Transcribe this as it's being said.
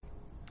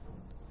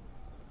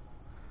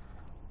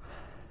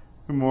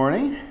Good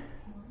morning,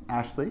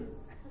 Ashley.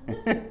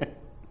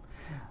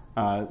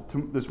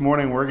 This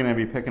morning we're going to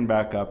be picking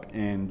back up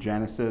in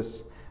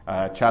Genesis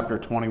chapter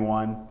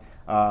 21.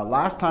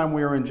 Last time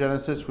we were in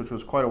Genesis, which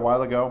was quite a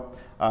while ago,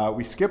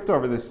 we skipped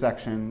over this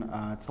section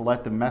to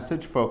let the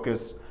message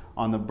focus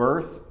on the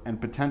birth and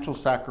potential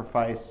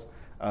sacrifice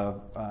of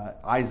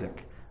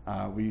Isaac.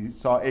 We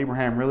saw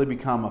Abraham really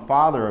become a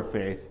father of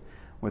faith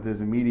with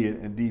his immediate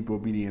and deep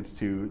obedience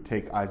to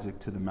take Isaac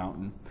to the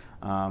mountain.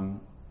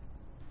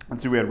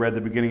 And so we had read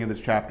the beginning of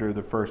this chapter,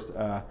 the first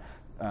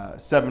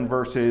 7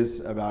 verses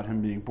about him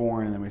being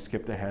born, and then we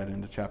skipped ahead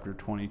into chapter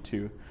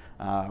 22,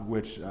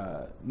 which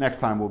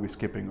next time we'll be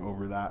skipping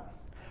over that.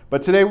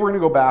 But today we're going to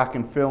go back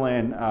and fill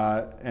in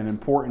an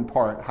important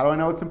part. How do I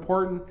know it's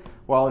important?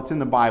 Well, it's in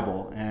the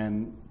Bible,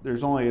 and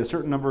there's only a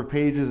certain number of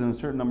pages and a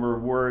certain number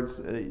of words.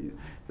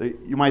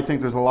 You might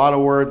think there's a lot of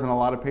words and a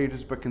lot of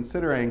pages, but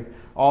considering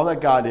all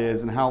that God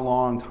is and how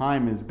long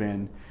time has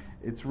been,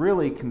 it's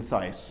really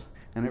concise.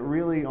 And it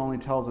really only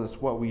tells us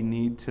what we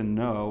need to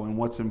know and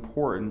what's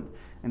important.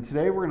 And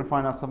today we're going to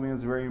find out something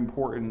that's very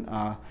important,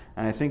 and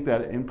I think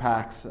that it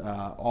impacts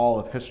all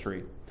of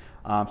history.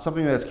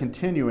 Something that is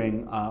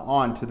continuing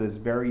on to this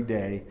very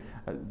day,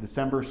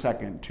 December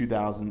 2nd,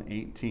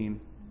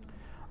 2018.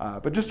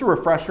 But just a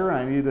refresher, and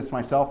I needed this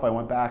myself, I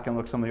went back and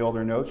looked at some of the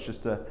older notes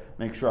just to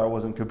make sure I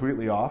wasn't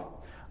completely off.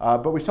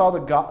 But we saw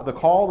the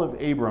call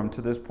of Abram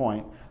to this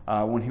point.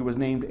 When he was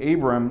named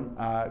Abram,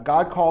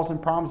 God calls and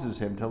promises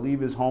him to leave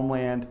his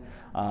homeland,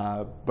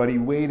 but he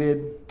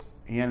waited.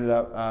 He ended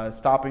up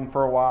stopping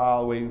for a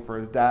while, waiting for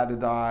his dad to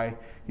die.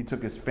 He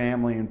took his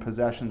family and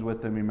possessions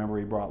with him. Remember,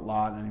 he brought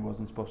Lot, and he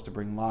wasn't supposed to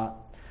bring Lot.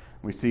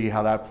 We see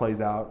how that plays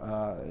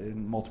out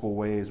in multiple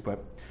ways,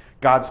 but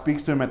God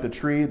speaks to him at the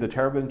tree, the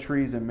terebinth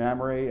trees in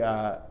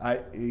Mamre.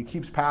 He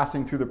keeps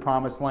passing through the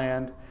promised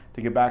land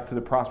to get back to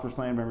the prosperous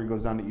land. Remember, he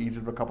goes down to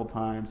Egypt a couple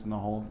times, and the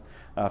whole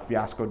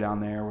fiasco down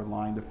there with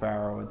lying to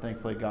Pharaoh. And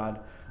thankfully, God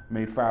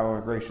made Pharaoh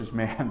a gracious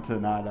man to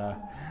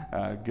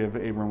not give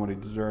Abram what he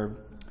deserved.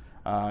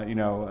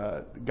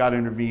 God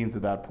intervenes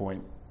at that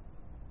point.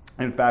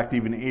 In fact,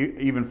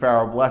 even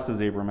Pharaoh blesses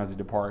Abram as he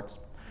departs.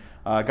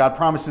 God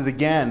promises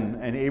again,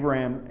 and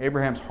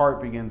Abraham's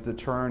heart begins to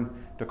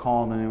turn to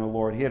call on the name of the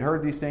Lord. He had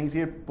heard these things. He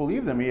had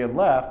believed them. He had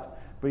left.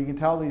 But you can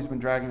tell that he's been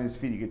dragging his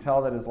feet. You can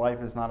tell that his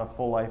life is not a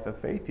full life of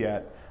faith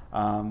yet.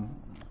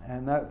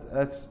 And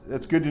that's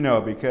good to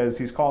know, because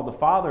he's called the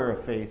father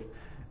of faith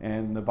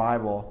in the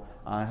Bible.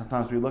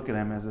 Sometimes we look at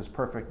him as this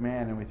perfect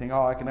man and we think,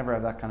 I can never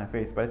have that kind of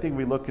faith. But I think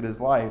we look at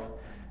his life,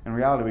 in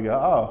reality we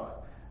go,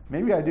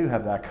 maybe I do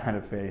have that kind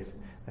of faith.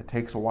 It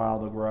takes a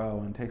while to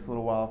grow and takes a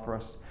little while for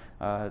us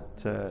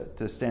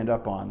to stand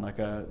up on, like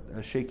a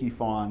shaky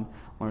fawn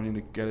learning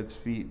to get its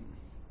feet.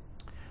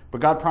 But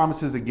God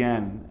promises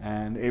again,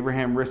 and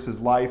Abraham risks his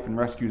life and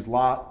rescues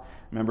Lot.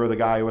 Remember the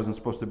guy he wasn't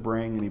supposed to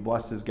bring, and he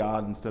blesses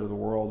God instead of the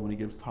world when he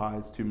gives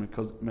tithes to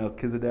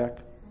Melchizedek.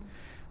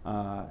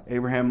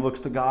 Abraham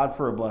looks to God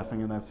for a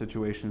blessing in that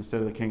situation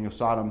instead of the king of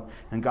Sodom,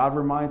 and God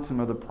reminds him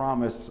of the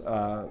promise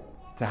to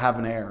have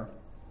an heir.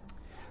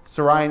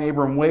 Sarai and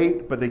Abram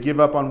wait, but they give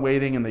up on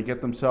waiting, and they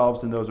get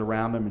themselves and those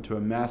around them into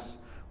a mess,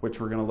 which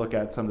we're going to look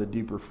at some of the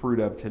deeper fruit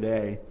of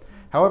today.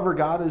 However,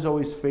 God is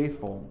always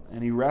faithful,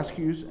 and he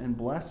rescues and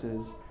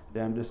blesses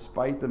them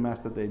despite the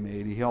mess that they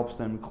made. He helps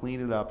them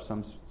clean it up,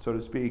 so to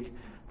speak.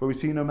 But we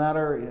see no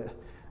matter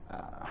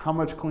how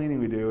much cleaning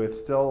we do, it's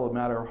still a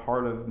matter of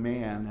heart of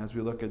man as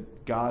we look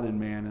at God and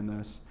man in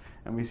this.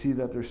 And we see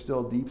that there's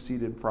still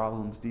deep-seated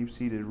problems,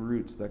 deep-seated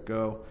roots that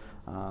go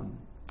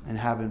and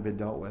haven't been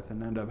dealt with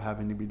and end up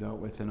having to be dealt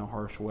with in a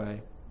harsh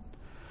way.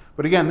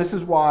 But again, this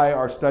is why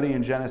our study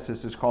in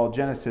Genesis is called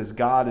Genesis,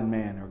 God and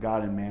Man, or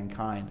God and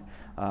Mankind.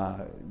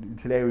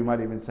 Today we might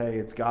even say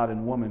it's God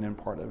and woman in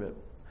part of it.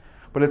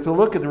 But it's a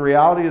look at the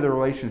reality of the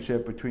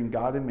relationship between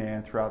God and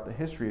man throughout the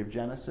history of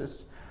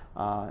Genesis.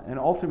 And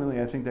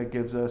ultimately, I think that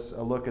gives us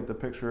a look at the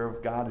picture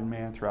of God and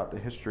man throughout the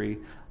history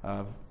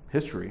of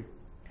history.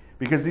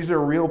 Because these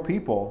are real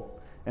people,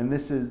 and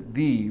this is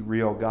the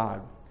real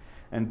God.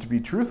 And to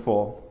be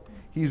truthful,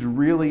 he's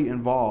really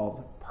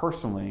involved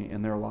personally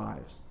in their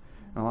lives.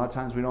 And a lot of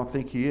times we don't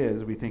think he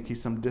is. We think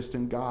he's some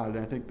distant God. And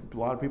I think a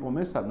lot of people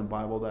miss that in the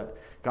Bible, that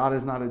God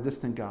is not a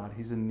distant God.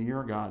 He's a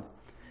near God.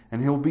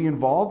 And he'll be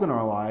involved in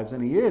our lives,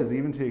 and he is,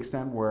 even to the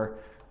extent where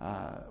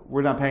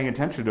we're not paying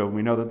attention to him.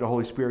 We know that the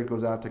Holy Spirit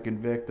goes out to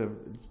convict of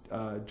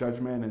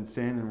judgment and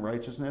sin and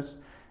righteousness.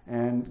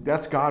 And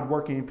that's God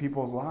working in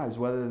people's lives,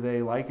 whether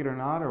they like it or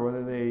not, or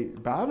whether they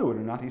bow to it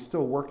or not. He's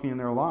still working in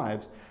their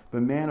lives.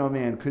 But man, oh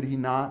man,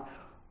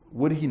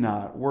 would he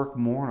not work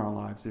more in our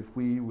lives if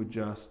we would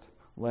just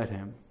let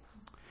him?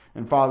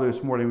 And Father,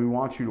 this morning we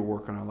want you to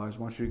work in our lives.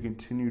 We want you to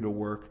continue to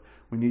work.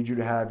 We need you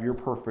to have your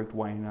perfect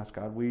way in us,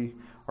 God. We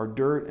are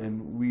dirt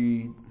and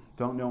we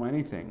don't know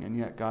anything. And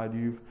yet, God,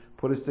 you've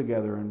put us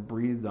together and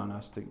breathed on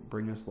us to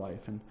bring us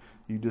life. And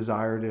you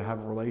desire to have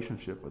a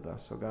relationship with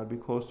us. So God, be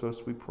close to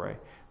us, we pray.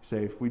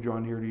 Say, if we draw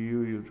near to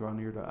you, you draw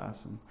near to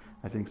us. And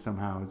I think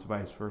somehow it's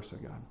vice versa,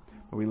 God.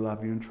 But we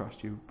love you and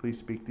trust you. Please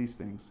speak these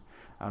things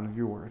out of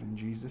your word. In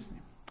Jesus'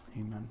 name,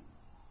 Amen.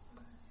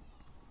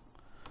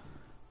 I'm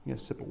going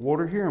to sip of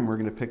water here, and we're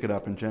going to pick it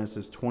up in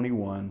Genesis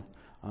 21.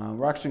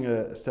 We're actually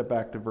going to step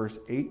back to verse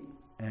 8,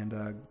 and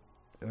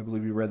I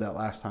believe you read that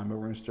last time, but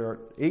we're going to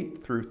start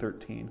 8 through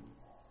 13.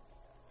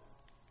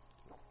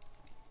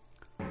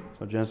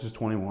 So Genesis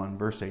 21,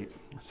 verse 8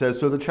 says,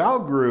 "So the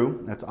child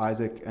grew," that's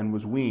Isaac, "and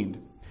was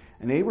weaned.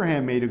 And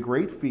Abraham made a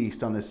great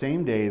feast on the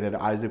same day that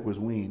Isaac was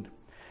weaned.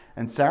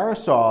 And Sarah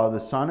saw the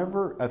son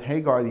of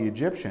Hagar the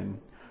Egyptian,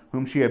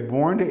 whom she had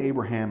borne to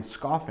Abraham,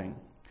 scoffing.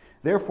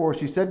 Therefore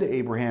she said to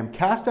Abraham,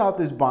 'Cast out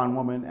this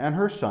bondwoman and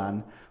her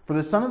son, for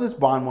the son of this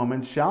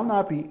bondwoman shall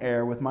not be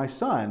heir with my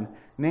son,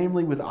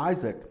 namely with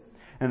Isaac.'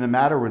 And the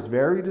matter was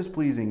very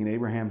displeasing in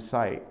Abraham's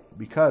sight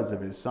because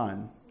of his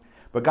son.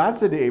 But God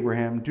said to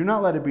Abraham, 'Do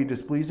not let it be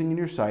displeasing in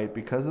your sight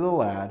because of the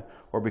lad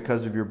or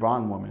because of your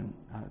bondwoman,'"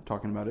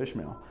 talking about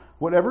Ishmael.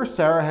 "Whatever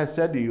Sarah has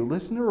said to you,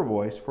 listen to her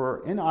voice,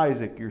 for in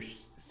Isaac your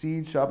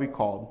seed shall be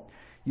called.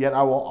 Yet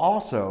I will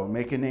also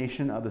make a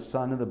nation of the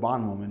son of the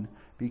bondwoman,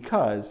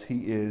 because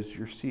he is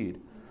your seed."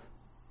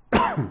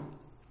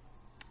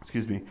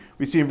 Excuse me.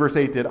 We see in verse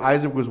 8 that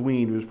Isaac was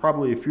weaned. He was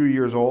probably a few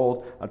years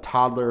old, a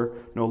toddler,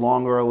 no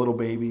longer a little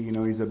baby. You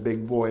know, he's a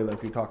big boy,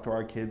 like we talk to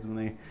our kids when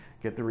they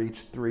get to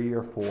reach 3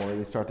 or 4.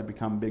 They start to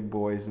become big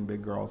boys and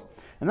big girls.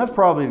 And that's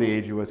probably the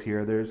age he was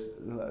here. There's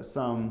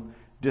some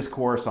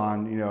discourse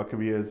on, it could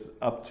be as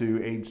up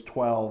to age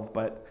 12,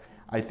 but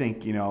I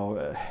think,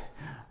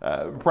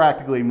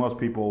 practically most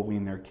people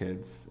wean their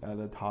kids at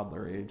a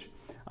toddler age.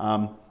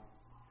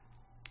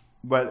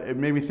 But it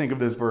made me think of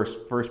this verse,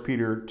 1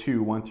 Peter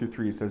 2, 1 through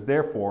 3. It says,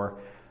 "Therefore,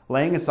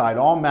 laying aside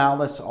all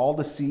malice, all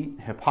deceit,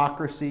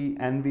 hypocrisy,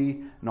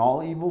 envy, and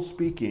all evil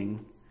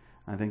speaking,"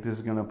 I think this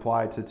is going to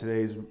apply to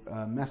today's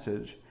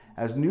message,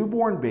 "as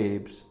newborn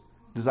babes,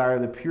 desire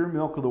the pure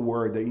milk of the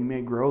word, that you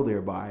may grow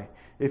thereby,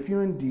 if you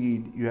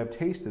indeed you have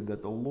tasted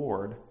that the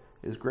Lord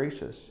is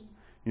gracious."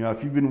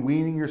 If you've been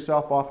weaning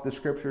yourself off the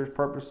scriptures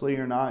purposely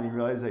or not, and you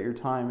realize that your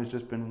time has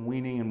just been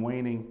weaning and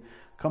waning,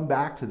 come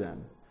back to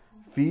them.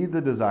 Feed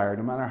the desire,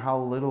 no matter how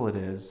little it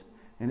is,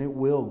 and it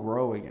will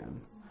grow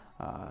again.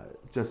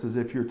 Just as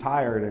if you're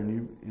tired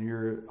and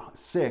you're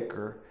sick,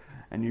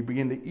 and you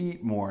begin to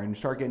eat more and you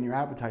start getting your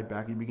appetite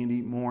back, you begin to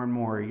eat more and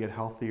more, you get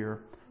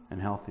healthier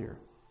and healthier.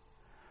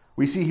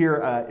 We see here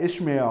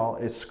Ishmael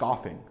is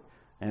scoffing,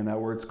 and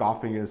that word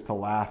scoffing is to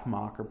laugh,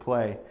 mock, or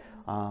play.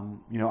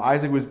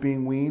 Isaac was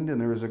being weaned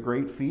and there was a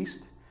great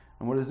feast,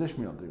 and what does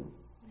Ishmael do?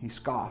 He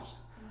scoffs.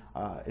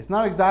 It's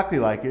not exactly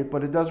like it,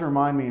 but it does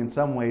remind me in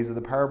some ways of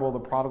the parable of the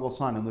prodigal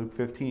son in Luke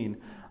 15,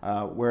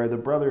 where the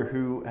brother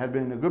who had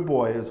been a good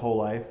boy his whole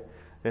life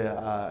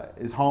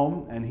is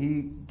home, and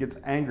he gets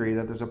angry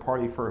that there's a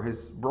party for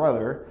his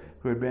brother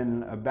who had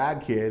been a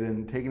bad kid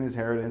and taken his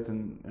inheritance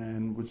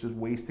and was just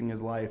wasting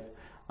his life.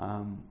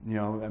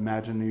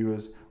 Imagine he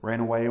ran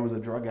away and was a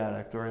drug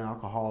addict or an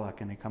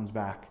alcoholic, and he comes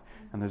back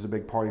and there's a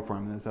big party for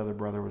him, and this other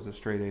brother was a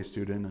straight A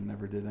student and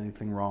never did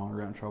anything wrong or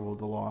got in trouble with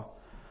the law.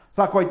 It's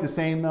not quite the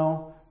same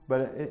though, but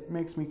it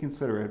makes me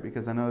consider it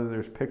because I know that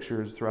there's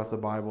pictures throughout the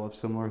Bible of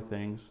similar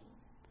things.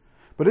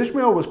 But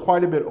Ishmael was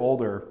quite a bit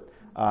older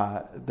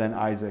than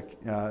Isaac,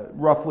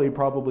 roughly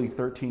probably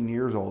 13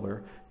 years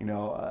older. It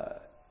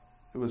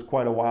was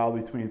quite a while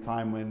between the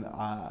time when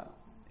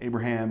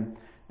Abraham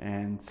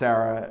and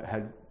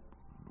Sarah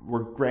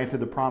were granted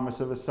the promise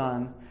of a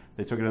son.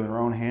 They took it in their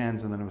own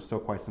hands, and then it was still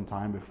quite some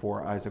time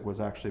before Isaac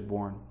was actually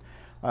born.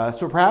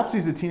 So perhaps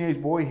he's a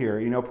teenage boy here,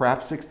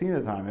 perhaps 16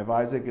 at the time. If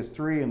Isaac is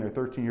 3 and they're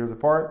 13 years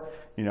apart,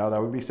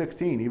 that would be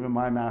 16. Even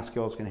my math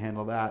skills can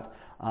handle that.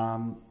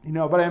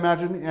 But I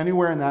imagine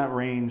anywhere in that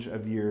range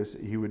of years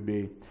he would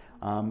be.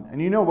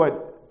 And you know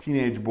what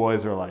teenage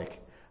boys are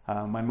like.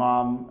 My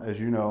mom, as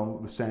you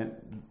know, sent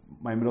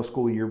my middle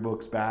school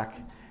yearbooks back,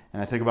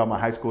 and I think about my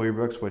high school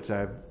yearbooks, which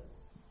I've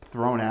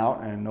thrown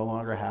out and no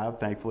longer have,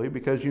 thankfully,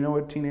 because you know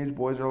what teenage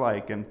boys are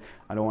like, and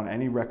I don't want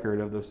any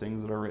record of those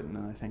things that are written.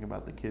 And I think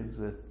about the kids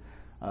that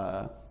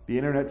the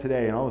internet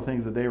today and all the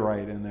things that they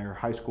write in their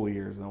high school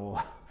years, and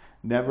will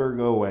never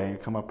go away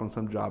and come up on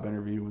some job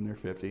interview when they're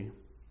 50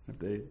 if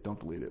they don't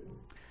delete it.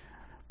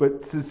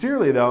 But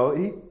sincerely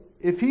though,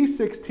 if he's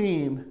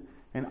 16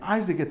 and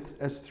Isaac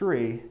is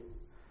 3,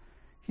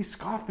 he's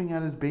scoffing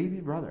at his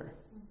baby brother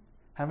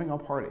having a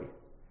party.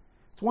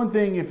 It's one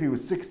thing if he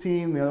was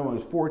 16, the other one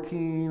was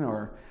 14,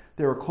 or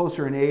they were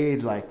closer in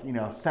age, like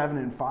 7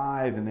 and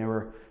 5, and they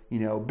were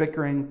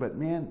bickering. But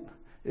man,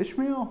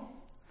 Ishmael,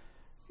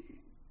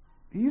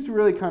 he's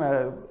really kind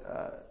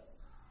of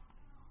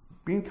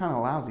being kind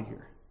of lousy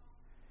here.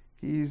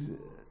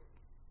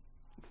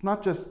 It's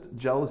not just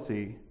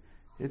jealousy.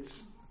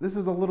 This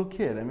is a little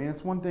kid. I mean,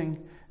 it's one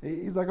thing.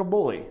 He's like a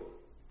bully.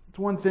 It's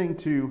one thing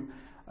to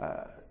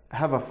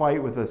have a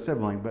fight with a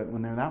sibling, but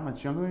when they're that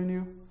much younger than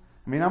you.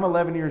 I mean, I'm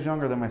 11 years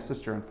younger than my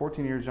sister and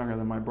 14 years younger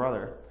than my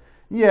brother.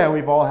 Yeah,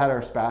 we've all had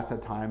our spats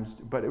at times,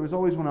 but it was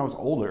always when I was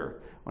older,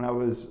 when I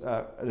was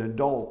an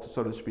adult,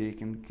 so to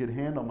speak, and could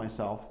handle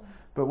myself.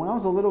 But when I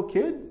was a little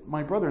kid,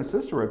 my brother and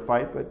sister would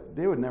fight, but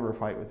they would never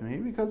fight with me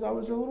because I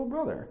was their little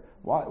brother.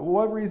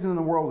 What reason in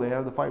the world they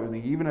have to fight with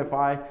me? Even if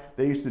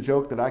they used to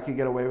joke that I could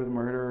get away with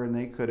murder and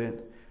they couldn't.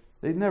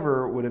 They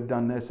never would have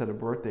done this at a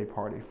birthday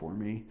party for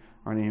me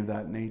or any of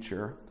that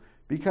nature.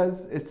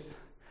 Because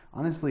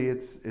honestly,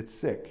 it's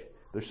sick.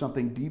 There's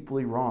something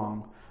deeply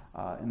wrong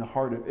in the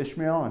heart of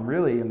Ishmael and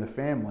really in the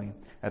family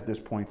at this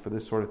point for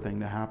this sort of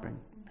thing to happen.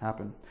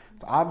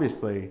 It's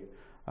obviously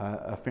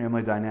a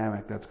family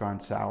dynamic that's gone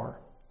sour.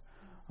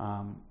 But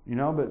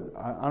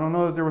I don't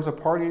know that there was a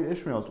party at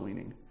Ishmael's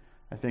wedding.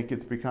 I think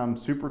it's become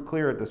super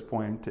clear at this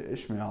point to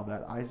Ishmael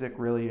that Isaac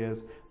really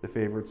is the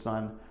favored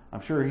son.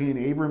 I'm sure he and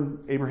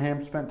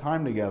Abraham spent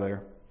time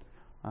together,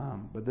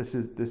 but this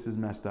is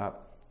messed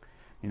up.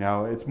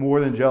 It's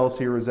more than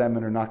jealousy or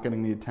resentment or not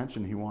getting the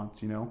attention he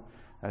wants.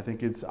 I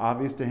think it's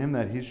obvious to him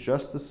that he's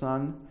just the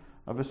son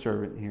of a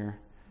servant here,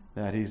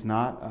 that he's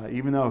not,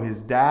 even though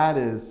his dad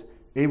is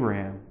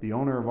Abraham, the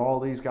owner of all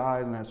these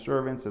guys and has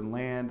servants and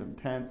land and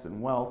tents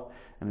and wealth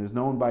and is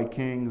known by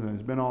kings and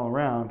has been all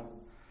around,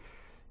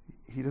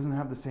 he doesn't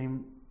have the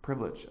same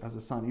privilege as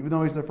a son. Even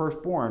though he's the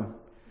firstborn,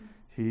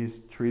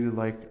 he's treated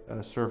like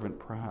a servant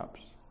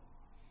perhaps.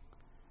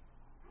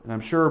 And I'm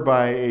sure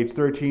by age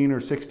 13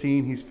 or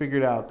 16, he's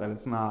figured out that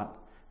it's not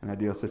an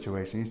ideal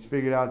situation. He's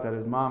figured out that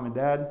his mom and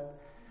dad,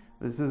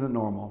 this isn't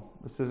normal.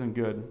 This isn't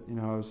good.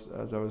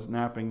 As I was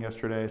napping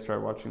yesterday, I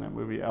started watching that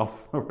movie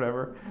Elf or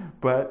whatever.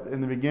 But in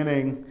the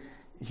beginning,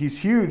 he's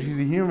huge. He's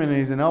a human and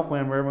he's in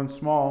Elfland where everyone's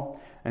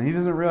small. And he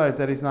doesn't realize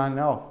that he's not an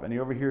elf. And he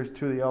overhears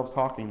two of the elves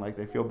talking like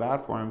they feel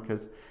bad for him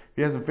because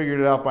he hasn't figured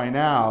it out by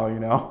now,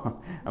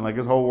 And like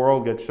his whole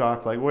world gets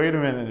shocked. Like, wait a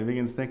minute. And he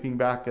begins thinking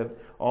back at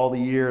all the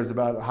years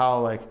about how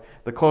like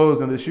the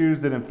clothes and the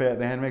shoes didn't fit.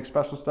 They had to make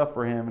special stuff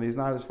for him. And he's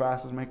not as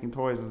fast as making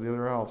toys as the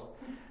other elves.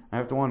 I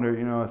have to wonder,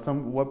 at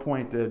what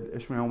point did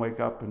Ishmael wake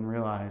up and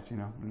realize,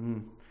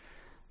 it's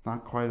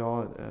not quite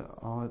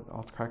all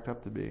it's cracked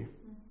up to be.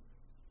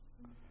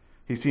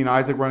 He's seen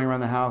Isaac running around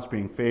the house,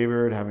 being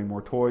favored, having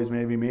more toys,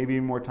 maybe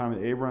even more time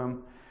with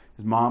Abram.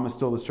 His mom is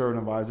still the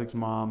servant of Isaac's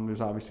mom. There's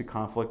obviously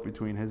conflict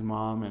between his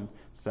mom and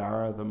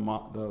Sarah, the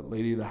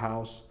lady of the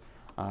house.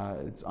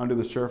 It's under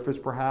the surface,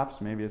 perhaps.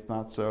 Maybe it's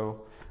not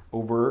so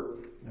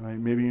overt.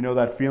 Maybe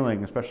that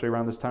feeling, especially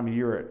around this time of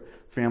year at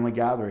family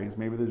gatherings.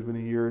 Maybe there's been a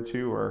year or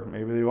two, or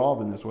maybe they've all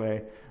been this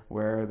way,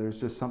 where there's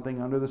just something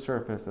under the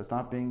surface that's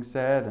not being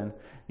said, and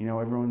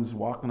everyone's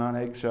walking on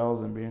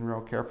eggshells and being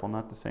real careful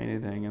not to say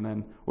anything, and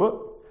then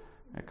whoop,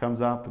 it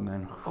comes up, and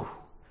then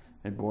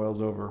it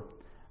boils over.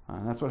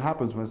 And that's what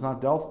happens when it's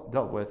not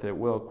dealt with. It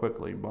will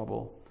quickly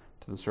bubble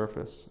to the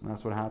surface, and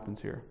that's what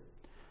happens here.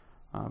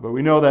 But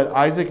we know that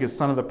Isaac is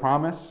son of the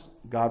promise,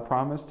 God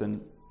promised,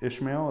 and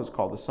Ishmael is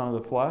called the son of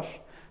the flesh,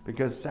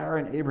 because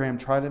Sarah and Abraham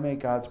tried to make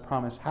God's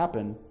promise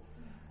happen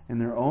in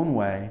their own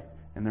way,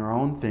 in their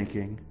own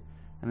thinking,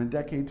 and a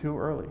decade too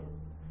early.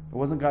 It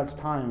wasn't God's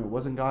time, it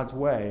wasn't God's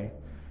way,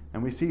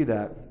 and we see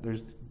that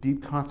there's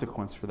deep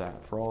consequence for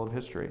that, for all of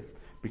history,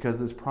 because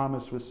this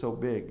promise was so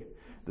big,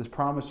 this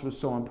promise was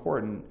so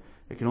important,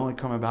 it can only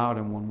come about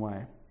in one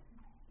way.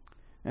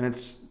 And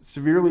it's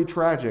severely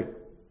tragic,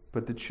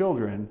 but the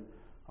children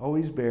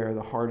always bear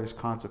the hardest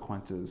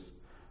consequences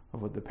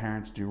of what the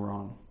parents do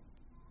wrong,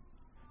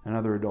 and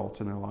other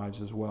adults in their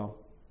lives as well.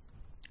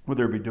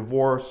 Whether it be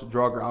divorce,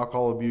 drug or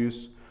alcohol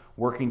abuse,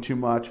 working too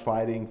much,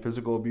 fighting,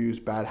 physical abuse,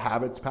 bad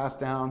habits passed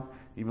down,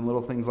 even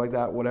little things like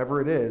that, whatever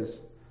it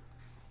is,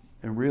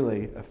 it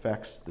really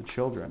affects the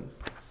children.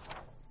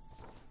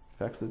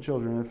 It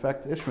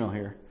affects Ishmael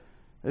here.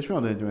 Ishmael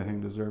didn't do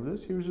anything to deserve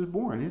this. He was just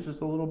born. He's just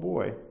a little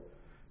boy.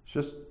 It's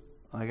just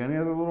like any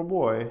other little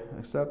boy,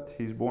 except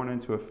he's born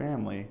into a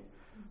family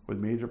with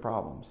major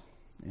problems.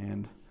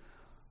 And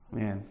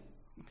man,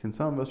 can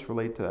some of us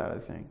relate to that, I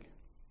think.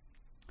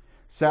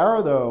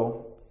 Sarah,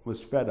 though,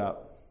 was fed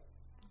up.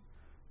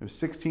 It was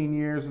 16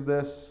 years of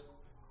this,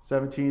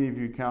 17 if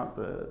you count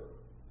the,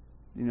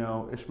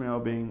 Ishmael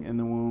being in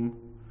the womb.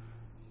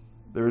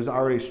 There's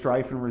already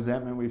strife and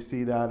resentment. We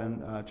see that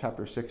in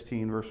chapter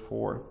 16, verse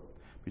 4,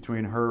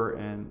 between her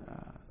and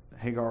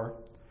Hagar.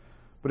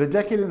 But a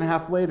decade and a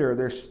half later,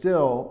 there's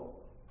still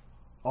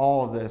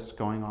all of this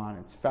going on.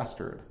 It's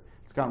festered.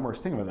 It's gotten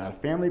worse. Think about that.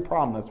 A family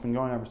problem that's been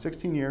going on for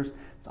 16 years.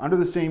 It's under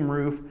the same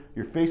roof.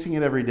 You're facing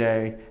it every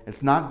day.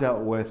 It's not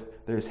dealt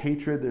with. There's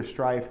hatred. There's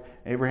strife.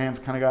 Abraham's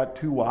kind of got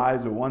two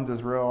wives, but one's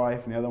his real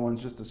wife and the other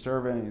one's just a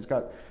servant. And he's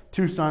got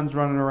two sons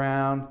running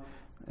around.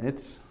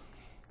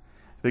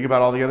 Think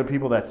about all the other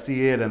people that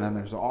see it, and then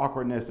there's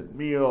awkwardness at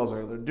meals,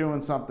 or they're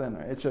doing something.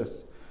 It's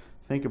just,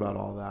 think about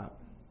all that.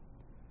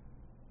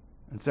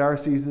 And Sarah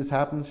sees this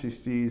happen. She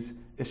sees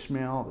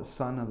Ishmael, the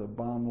son of the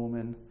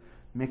bondwoman,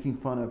 making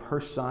fun of her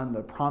son,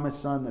 the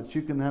promised son, that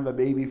she can have a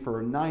baby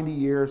for 90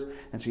 years.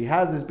 And she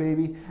has this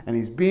baby, and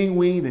he's being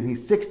weaned, and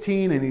he's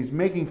 16, and he's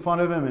making fun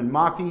of him and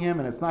mocking him,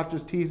 and it's not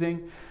just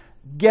teasing.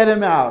 Get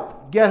him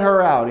out. Get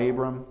her out,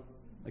 Abram.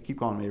 I keep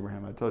calling him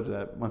Abraham. I told you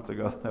that months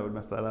ago that I would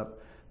mess that up.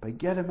 But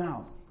get him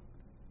out.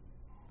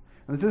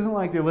 And this isn't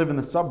like they live in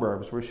the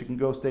suburbs where she can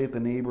go stay at the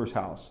neighbor's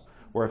house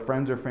or at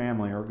friends or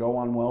family or go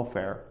on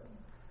welfare.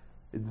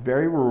 It's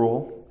very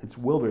rural. It's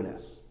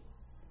wilderness.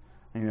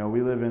 And,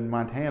 we live in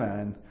Montana,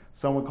 and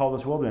some would call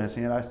this wilderness,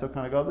 and yet I still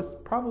kind of go, this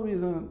probably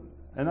isn't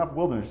enough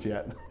wilderness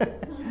yet.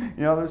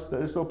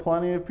 There's still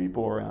plenty of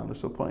people around. There's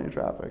still plenty of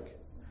traffic.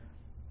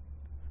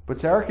 But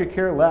Sarah could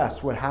care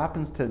less what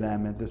happens to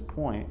them at this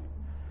point.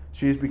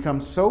 She has become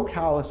so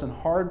callous and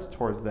hard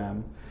towards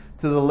them,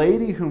 to the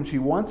lady whom she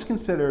once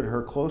considered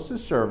her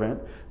closest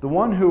servant, the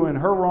one who in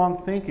her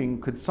wrong thinking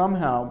could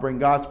somehow bring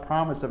God's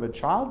promise of a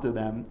child to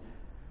them,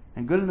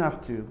 and good enough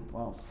to,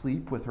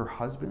 sleep with her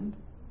husband.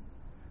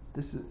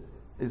 This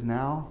is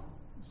now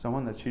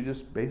someone that she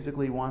just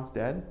basically wants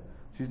dead.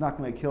 She's not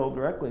going to kill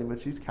directly, but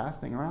she's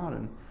casting her out.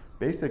 And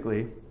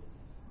basically,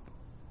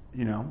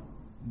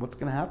 what's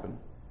going to happen?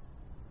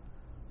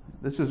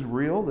 This is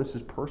real, this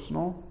is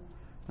personal,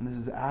 and this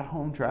is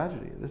at-home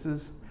tragedy.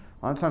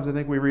 A lot of times I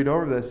think we read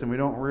over this and we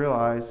don't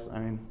realize,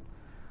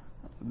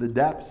 the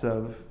depths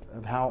of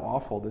how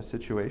awful this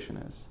situation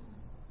is.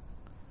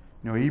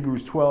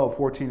 Hebrews 12,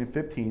 14 and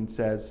 15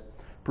 says,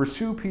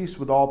 "Pursue peace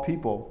with all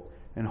people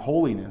and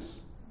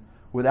holiness,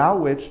 without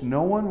which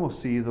no one will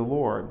see the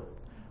Lord.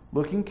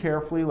 Looking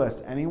carefully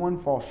lest anyone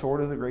fall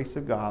short of the grace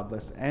of God,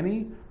 lest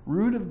any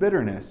root of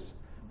bitterness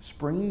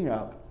springing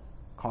up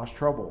cause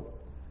trouble.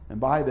 And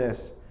by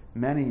this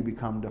many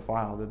become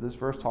defiled." That this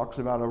verse talks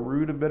about a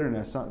root of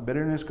bitterness.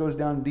 Bitterness goes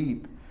down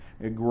deep.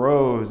 It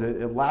grows.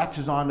 It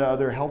latches onto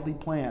other healthy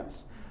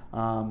plants.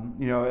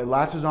 It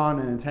latches on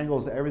and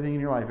entangles everything in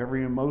your life,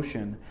 every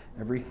emotion,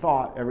 every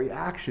thought, every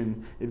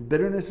action. If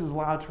bitterness is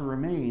allowed to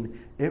remain,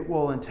 it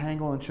will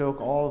entangle and choke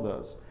all of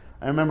those.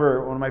 I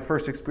remember one of my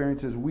first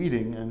experiences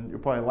weeding, and you'll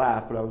probably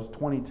laugh, but I was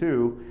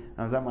 22, and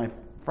I was at my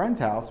friend's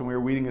house, and we were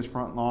weeding his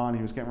front lawn.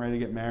 He was getting ready to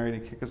get married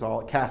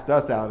and cast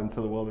us out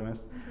into the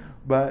wilderness.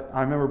 But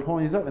I remember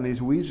pulling these up, and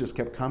these weeds just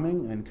kept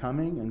coming and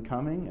coming and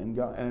coming, and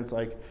it's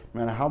like,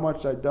 no matter how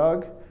much I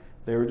dug,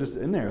 they were just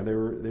in there. They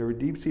were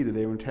deep-seated.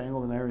 They were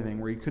entangled in everything,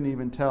 where you couldn't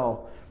even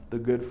tell the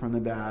good from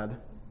the bad.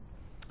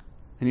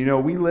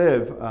 And we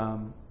live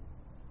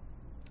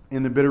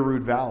in the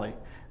Bitterroot Valley,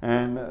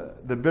 and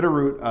the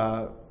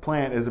bitterroot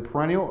plant is a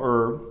perennial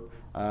herb.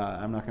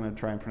 I'm not going to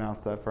try and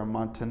pronounce that, from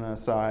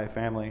Montanaceae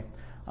family.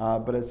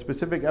 But its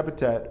specific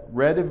epithet,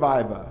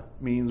 rediviva,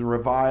 means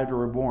revived or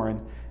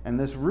reborn. And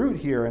this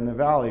root here in the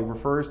valley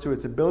refers to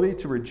its ability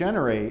to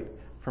regenerate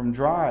from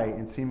dry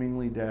and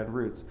seemingly dead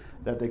roots.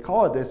 That they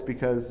call it this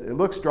because it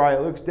looks dry,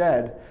 it looks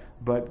dead,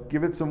 but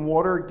give it some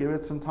water, give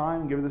it some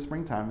time, give it the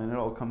springtime, and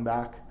it'll come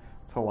back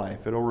to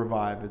life. It'll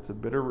revive. It's a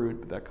bitter root,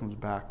 but that comes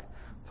back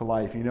to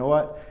life. You know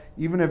what?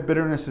 Even if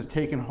bitterness has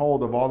taken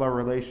hold of all our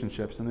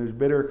relationships and there's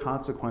bitter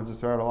consequences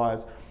throughout our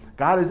lives,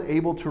 God is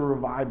able to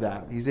revive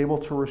that. He's able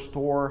to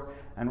restore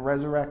and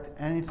resurrect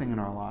anything in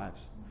our lives.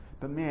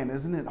 But man,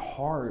 isn't it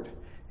hard?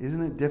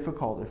 Isn't it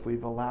difficult if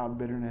we've allowed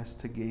bitterness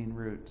to gain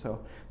root?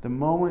 So the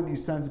moment you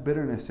sense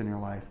bitterness in your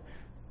life,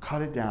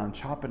 cut it down,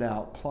 chop it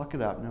out, pluck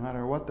it up, no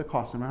matter what the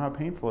cost, no matter how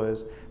painful it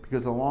is,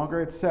 because the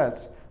longer it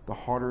sets, the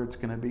harder it's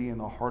going to be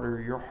and the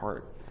harder your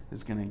heart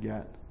is going to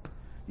get.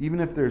 Even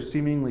if there's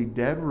seemingly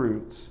dead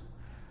roots,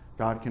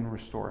 God can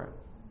restore it.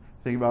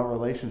 Think about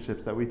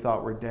relationships that we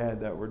thought were dead,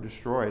 that were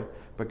destroyed,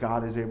 but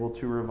God is able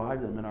to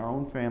revive them in our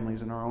own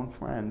families and our own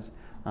friends,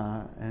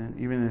 and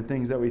even in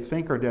things that we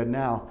think are dead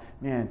now.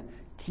 Man,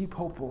 keep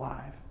hope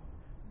alive.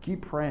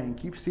 Keep praying,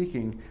 keep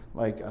seeking.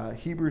 Like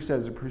Hebrews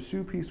says,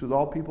 pursue peace with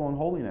all people in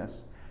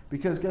holiness.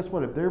 Because guess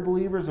what? If they're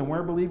believers and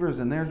we're believers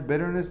and there's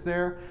bitterness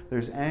there,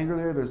 there's anger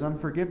there, there's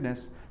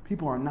unforgiveness,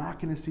 people are not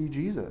going to see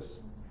Jesus.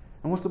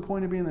 And what's the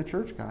point of being the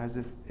church, guys,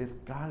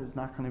 if God is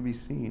not going to be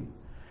seen?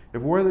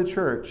 If we're the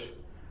church,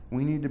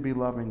 we need to be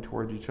loving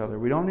towards each other.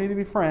 We don't need to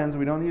be friends.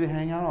 We don't need to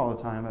hang out all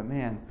the time. But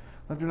man,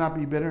 let there not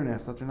be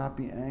bitterness. Let there not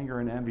be anger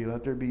and envy.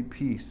 Let there be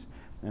peace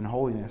and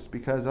holiness,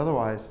 because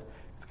otherwise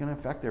it's going to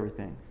affect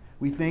everything.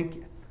 We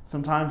think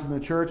sometimes in the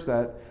church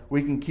that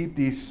we can keep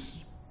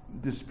these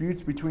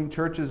disputes between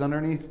churches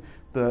underneath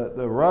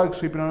the rug,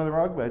 sweeping under the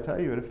rug, but I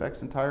tell you, it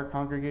affects entire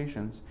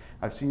congregations.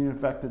 I've seen it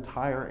affect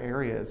entire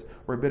areas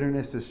where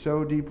bitterness is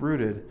so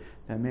deep-rooted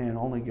that, man,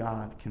 only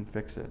God can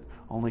fix it.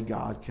 Only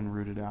God can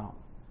root it out.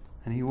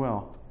 And He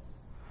will.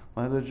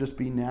 Let it just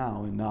be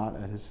now and not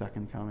at His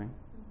second coming.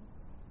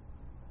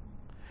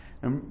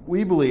 And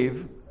we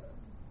believe,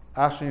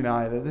 Ashley and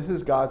I, that this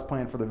is God's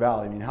plan for the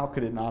valley. I mean, how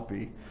could it not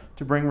be?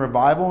 To bring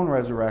revival and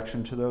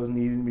resurrection to those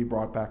needing to be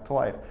brought back to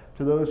life,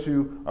 to those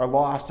who are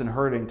lost and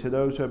hurting, to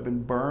those who have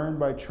been burned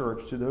by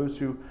church, to those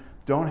who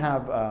don't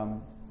have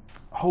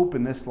hope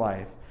in this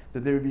life,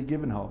 that they would be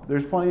given hope.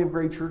 There's plenty of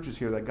great churches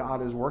here that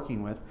God is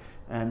working with,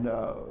 and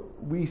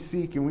we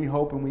seek and we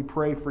hope and we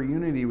pray for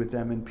unity with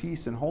them and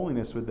peace and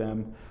holiness with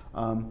them,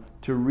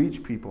 to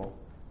reach people.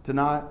 To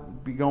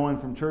not be going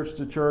from church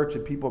to church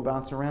and people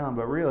bounce around,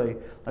 but really,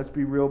 let's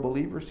be real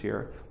believers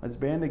here. Let's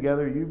band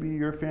together. You be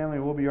your family,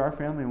 we'll be our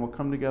family, and we'll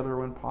come together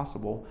when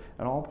possible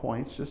at all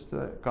points, just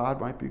that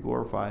God might be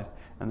glorified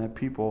and that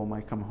people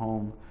might come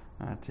home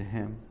to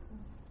Him.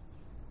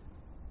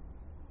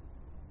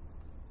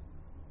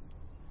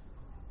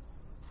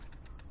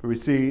 But we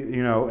see,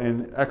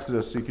 in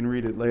Exodus, you can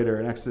read it later,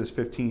 in Exodus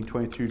 15,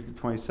 22 to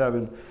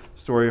 27,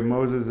 story of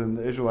Moses and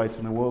the Israelites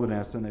in the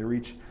wilderness, and they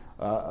reach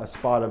a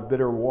spot of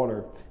bitter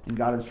water, and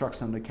God instructs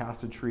them to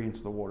cast a tree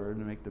into the water to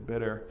make the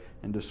bitter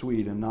into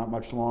sweet, and not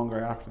much longer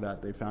after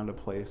that, they found a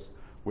place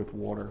with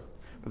water.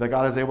 But that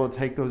God is able to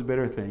take those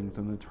bitter things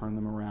and to turn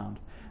them around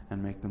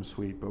and make them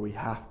sweet, but we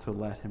have to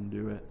let him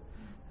do it.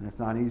 And it's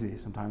not easy.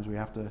 Sometimes we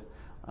have to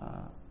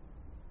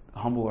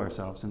humble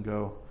ourselves and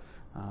go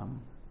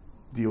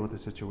deal with the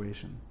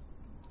situation.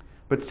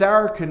 But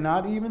Sarah could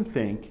not even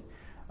think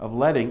of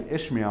letting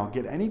Ishmael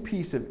get any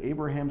piece of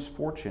Abraham's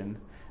fortune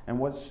and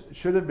what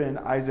should have been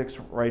Isaac's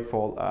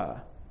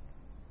rightful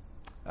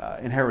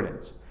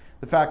inheritance.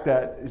 The fact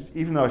that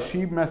even though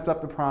she messed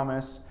up the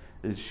promise,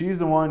 she's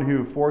the one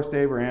who forced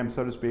Abraham,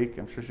 so to speak,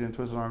 I'm sure she didn't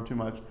twist his arm too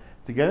much,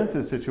 to get into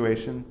the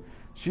situation,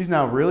 she's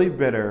now really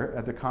bitter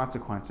at the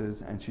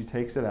consequences, and she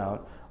takes it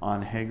out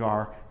on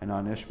Hagar and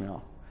on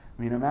Ishmael.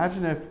 I mean,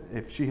 imagine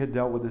if she had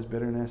dealt with this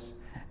bitterness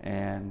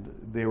and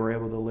they were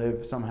able to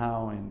live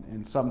somehow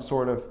in some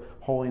sort of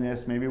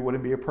holiness. Maybe it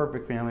wouldn't be a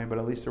perfect family, but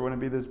at least there wouldn't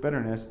be this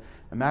bitterness.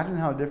 Imagine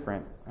how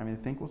different, I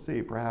think we'll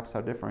see perhaps how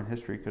different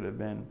history could have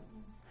been.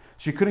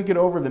 She couldn't get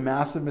over the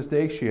massive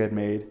mistake she had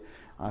made.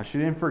 She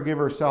didn't forgive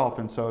herself,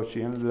 and so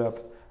she ended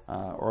up,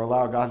 or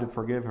allow God to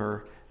forgive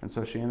her, and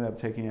so she ended up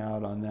taking it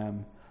out on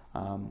them.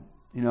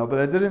 But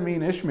that didn't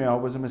mean Ishmael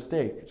was a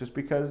mistake, just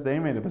because they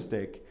made a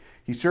mistake.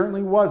 He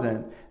certainly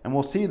wasn't, and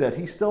we'll see that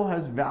he still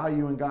has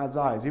value in God's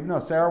eyes. Even though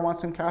Sarah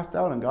wants him cast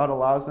out and God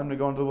allows them to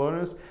go into the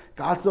wilderness,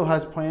 God still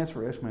has plans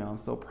for Ishmael and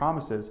still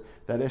promises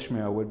that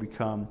Ishmael would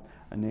become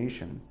a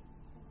nation.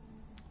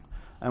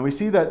 And we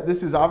see that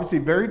this is obviously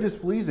very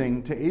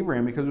displeasing to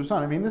Abraham because of his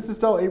son. This is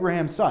still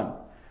Abraham's son.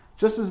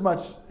 Just as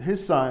much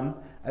his son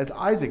as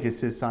Isaac is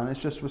his son.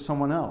 It's just with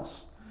someone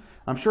else.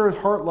 I'm sure his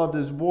heart loved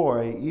his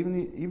boy,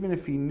 even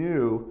if he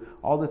knew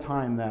all the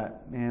time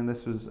that, man,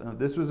 this was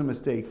a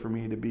mistake for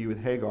me to be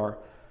with Hagar.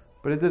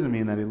 But it doesn't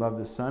mean that he loved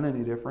his son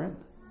any different.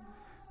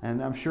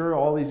 And I'm sure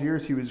all these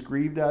years he was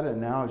grieved at it,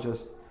 and now it's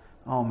just,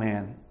 oh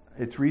man,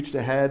 it's reached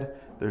ahead.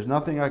 There's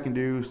nothing I can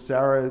do.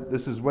 Sarah,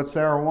 this is what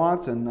Sarah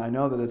wants, and I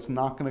know that it's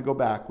not going to go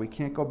back. We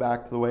can't go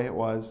back to the way it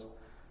was.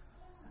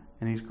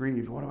 And he's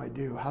grieved. What do I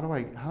do? How do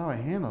I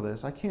handle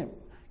this? I can't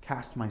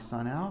cast my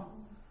son out.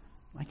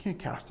 I can't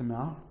cast him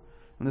out.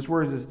 And this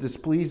word is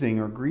displeasing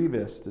or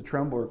grievous, to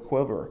tremble or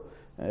quiver.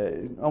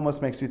 It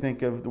almost makes me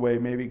think of the way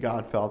maybe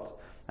God felt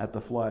at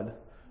the flood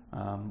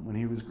when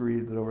he was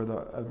grieved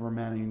over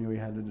men and he knew he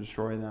had to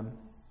destroy them.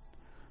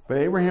 But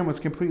Abraham was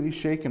completely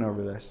shaken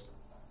over this.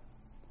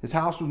 His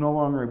house was no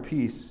longer in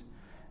peace.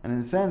 And in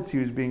a sense, he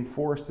was being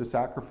forced to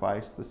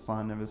sacrifice the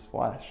son of his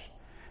flesh.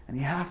 And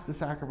he has to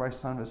sacrifice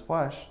the son of his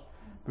flesh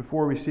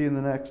before we see in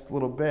the next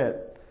little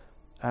bit,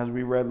 as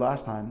we read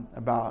last time,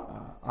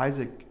 about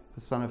Isaac, the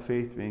son of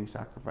faith, being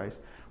sacrificed.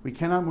 We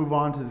cannot move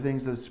on to the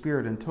things of the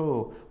Spirit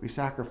until we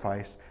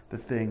sacrifice the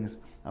things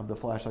of the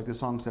flesh. Like the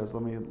song says,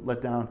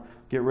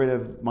 get rid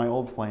of my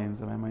old flames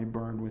that I might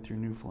burn with your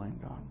new flame,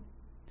 God.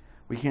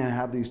 We can't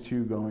have these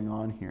two going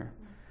on here.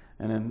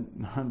 And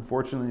then,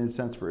 unfortunately, in a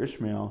sense for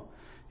Ishmael,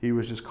 he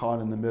was just caught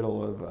in the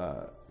middle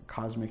of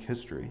cosmic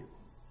history.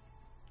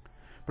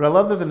 But I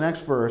love that the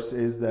next verse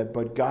is that,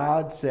 but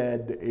God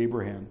said to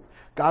Abraham.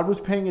 God was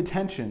paying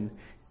attention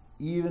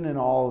even in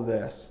all of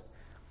this.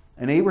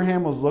 And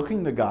Abraham was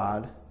looking to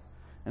God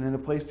and in a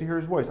place to hear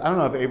his voice. I don't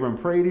know if Abraham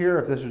prayed here,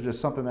 if this was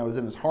just something that was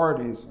in his heart.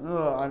 And he's,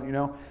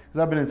 because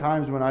I've been in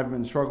times when I've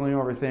been struggling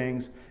over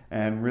things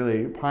and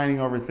really pining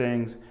over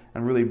things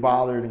and really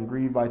bothered and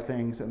grieved by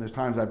things. And there's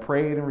times I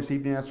prayed and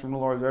received the answer from the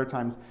Lord. There are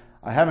times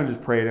I haven't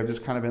just prayed. I've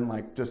just kind of been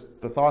like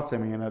just the thoughts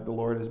in me and that the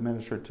Lord has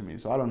ministered to me.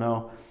 So I don't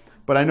know.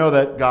 But I know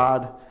that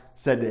God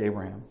said to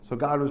Abraham. So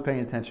God was paying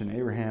attention.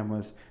 Abraham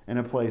was in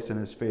a place in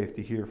his faith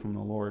to hear from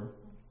the Lord.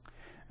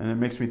 And it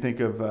makes me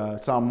think of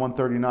Psalm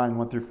 139,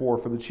 1-4.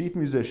 For the chief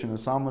musician, a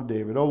psalm of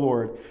David, O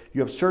Lord,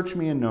 you have searched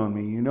me and known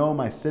me. You know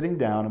my sitting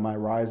down and my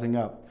rising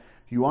up.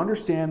 You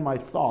understand my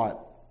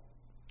thought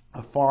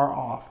afar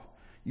off.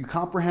 You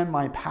comprehend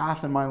my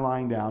path and my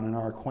lying down and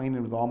are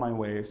acquainted with all my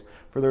ways.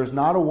 For there is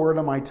not a word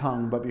on my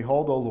tongue, but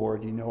behold, O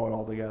Lord, you know it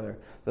altogether.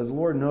 That the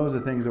Lord knows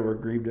the things that we're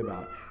grieved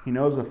about. He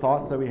knows the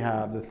thoughts that we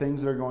have, the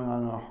things that are going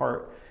on in our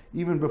heart.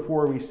 Even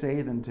before we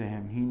say them to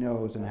him, he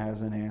knows and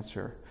has an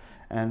answer.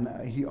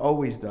 And he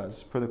always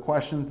does. For the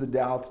questions, the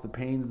doubts, the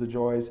pains, the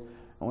joys, and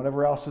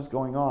whatever else is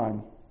going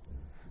on.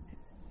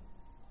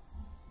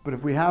 But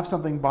if we have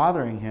something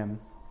bothering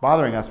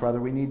us,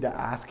 we need to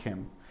ask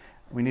him.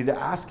 We need to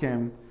ask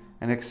him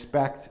and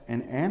expect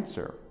an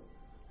answer.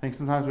 I think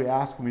sometimes we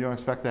ask and we don't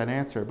expect that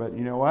answer. But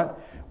you know what?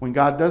 When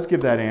God does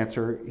give that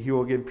answer, he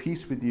will give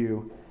peace with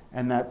you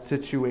and that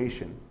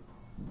situation.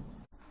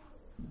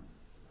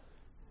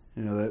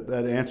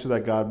 That answer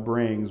that God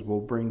brings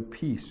will bring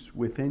peace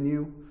within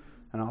you.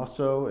 And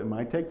also, it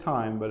might take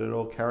time, but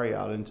it'll carry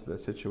out into the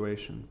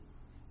situation.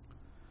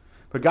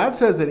 But God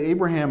says that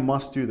Abraham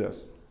must do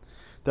this.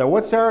 That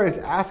what Sarah is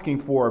asking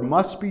for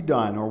must be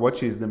done, or what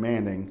she's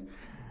demanding.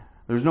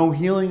 There's no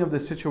healing of the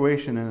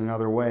situation in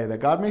another way. That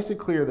God makes it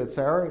clear that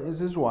Sarah is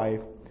his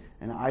wife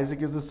and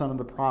Isaac is the son of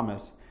the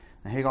promise.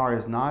 And Hagar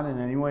is not in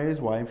any way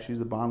his wife. She's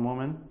the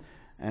bondwoman.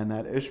 And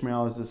that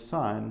Ishmael is his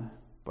son,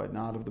 but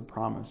not of the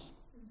promise.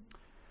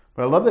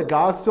 But I love that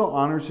God still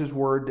honors his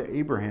word to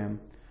Abraham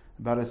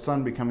about his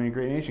son becoming a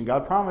great nation.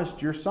 God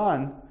promised your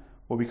son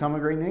will become a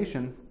great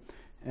nation.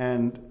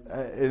 And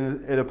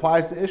it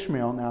applies to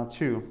Ishmael now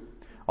too.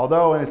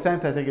 Although, in a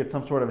sense, I think it's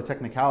some sort of a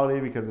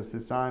technicality because it's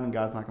his son and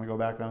God's not going to go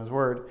back on his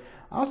word.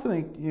 I also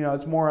think,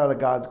 it's more out of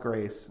God's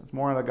grace. It's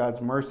more out of God's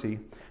mercy,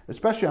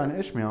 especially on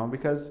Ishmael,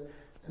 because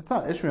it's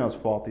not Ishmael's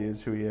fault he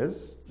is who he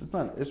is. It's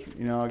not,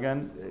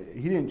 again,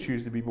 he didn't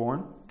choose to be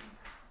born.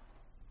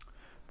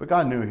 But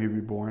God knew he'd be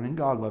born, and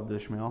God loved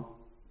Ishmael.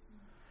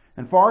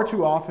 And far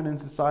too often in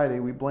society,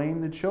 we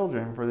blame the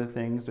children for the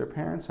things their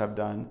parents have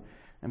done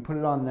and put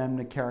it on them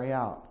to carry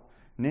out.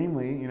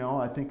 Namely,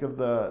 I think of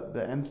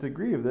the nth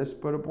degree of this,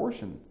 but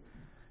abortion.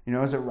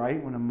 Is it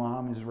right when a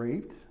mom is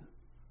raped?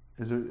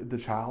 Is it the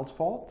child's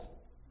fault?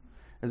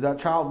 Is that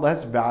child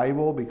less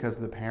valuable because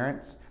the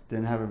parents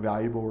didn't have a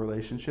valuable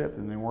relationship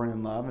and they weren't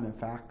in love and in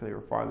fact they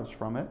were farthest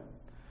from it?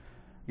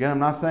 Again, I'm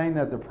not saying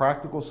that the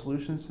practical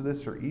solutions to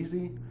this are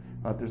easy,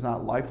 that there's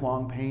not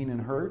lifelong pain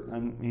and hurt. I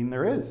mean,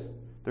 there is.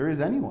 There is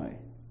anyway.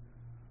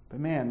 But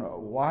man,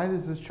 why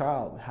does this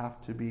child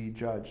have to be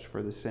judged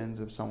for the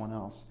sins of someone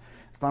else?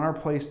 It's not our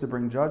place to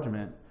bring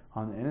judgment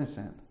on the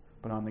innocent,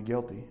 but on the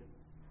guilty.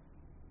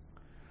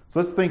 So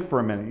let's think for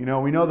a minute.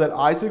 We know that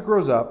Isaac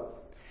grows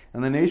up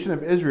and the nation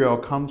of Israel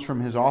comes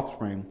from his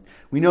offspring.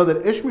 We know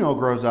that Ishmael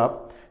grows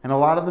up and a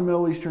lot of the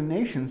Middle Eastern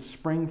nations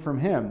spring from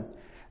him.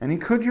 And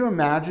could you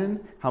imagine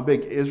how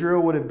big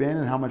Israel would have been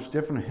and how much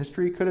different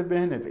history could have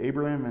been if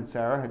Abraham and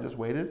Sarah had just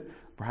waited?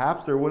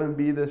 Perhaps there wouldn't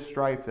be this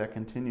strife that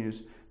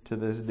continues to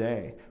this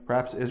day.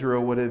 Perhaps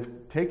Israel would have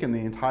taken the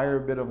entire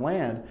bit of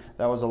land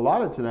that was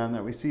allotted to them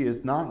that we see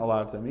is not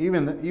allotted to them.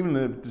 Even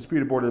the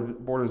disputed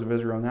borders of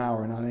Israel now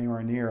are not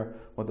anywhere near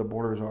what the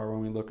borders are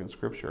when we look in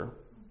Scripture.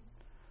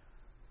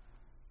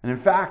 And in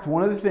fact,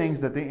 one of the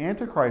things that the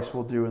Antichrist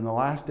will do in the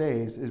last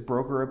days is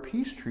broker a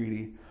peace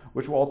treaty,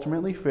 which will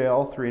ultimately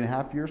fail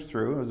 3.5 years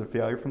through. It was a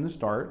failure from the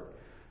start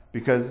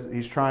because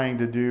he's trying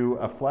to do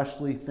a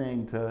fleshly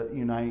thing to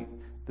unite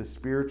the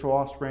spiritual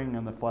offspring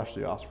and the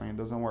fleshly offspring. It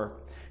doesn't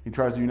work. He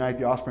tries to unite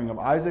the offspring of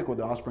Isaac with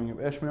the offspring of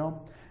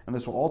Ishmael, and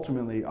this will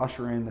ultimately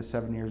usher in the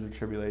 7 years of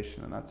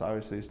tribulation, and that's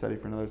obviously a study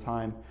for another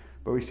time.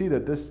 But we see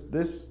that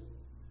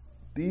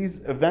these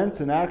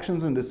events and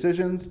actions and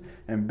decisions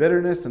and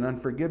bitterness and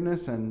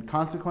unforgiveness and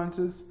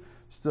consequences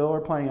still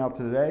are playing out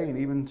today and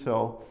even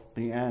till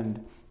the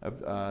end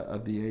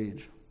of the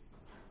age.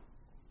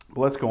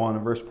 But let's go on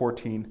in verse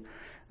 14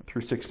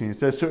 through 16. It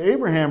says, "So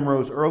Abraham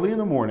rose early in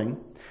the morning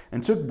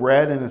and took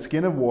bread and a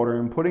skin of water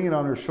and putting it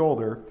on her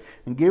shoulder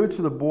and gave it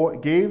and the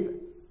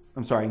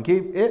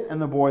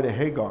boy to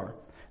Hagar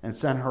and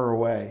sent her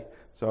away."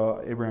 So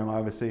Abraham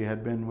obviously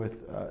had been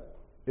with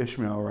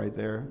Ishmael right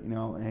there.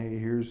 Hey,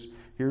 here's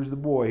the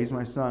boy. He's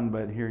my son,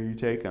 but here, you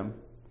take him.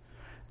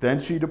 Then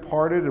she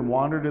departed and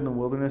wandered in the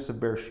wilderness of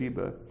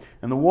Beersheba.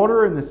 And the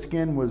water in the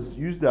skin was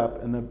used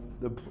up,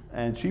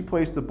 and she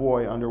placed the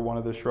boy under one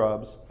of the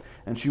shrubs.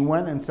 And she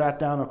went and sat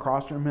down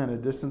across from him at a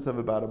distance of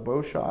about a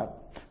bow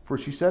shot. For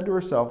she said to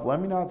herself, "Let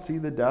me not see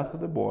the death of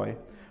the boy."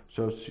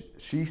 So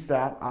she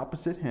sat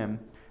opposite him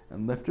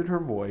and lifted her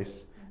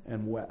voice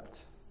and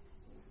wept.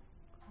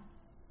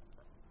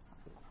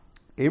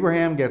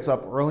 Abraham gets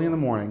up early in the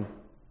morning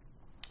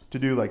to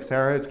do like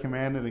Sarah had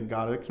commanded and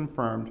God had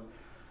confirmed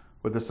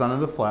with the son of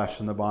the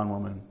flesh and the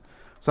bondwoman.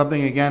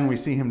 Something, again, we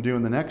see him do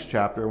in the next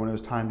chapter when it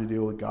was time to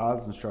deal with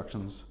God's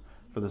instructions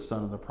for the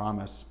son of the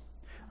promise.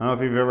 I don't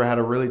know if you've ever had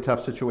a really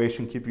tough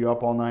situation keep you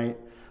up all night,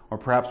 or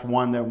perhaps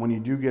one that when you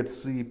do get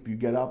sleep, you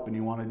get up and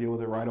you want to deal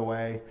with it right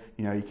away.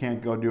 You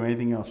can't go do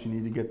anything else. You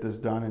need to get this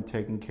done and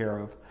taken care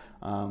of.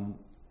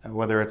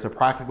 Whether it's a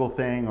practical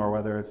thing or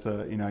whether it's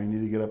you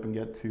need to get up and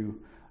get to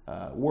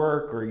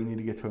work, or you need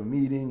to get to a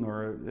meeting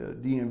or a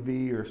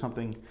DMV or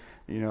something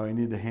you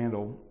need to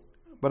handle.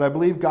 But I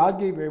believe God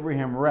gave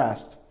Abraham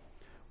rest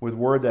with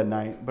word that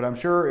night, but I'm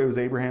sure it was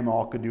Abraham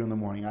all could do in the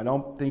morning. I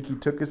don't think he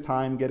took his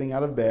time getting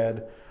out of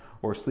bed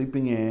or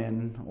sleeping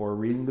in or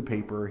reading the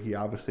paper. He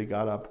obviously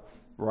got up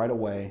right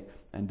away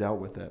and dealt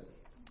with it.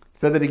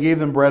 Said that he gave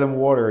them bread and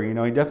water. He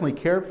definitely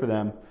cared for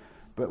them.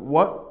 But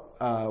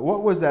what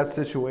was that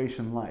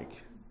situation like?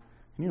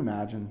 Can you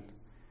imagine?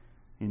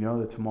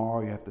 That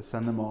tomorrow you have to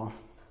send them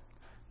off.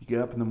 You get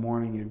up in the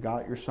morning, you've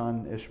got your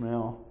son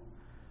Ishmael.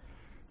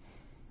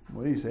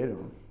 What do you say to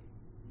him?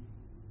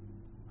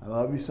 "I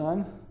love you,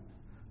 son."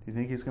 Do you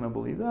think he's going to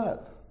believe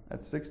that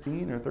at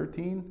 16 or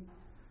 13?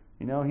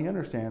 He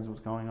understands what's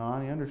going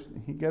on.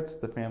 He gets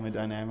the family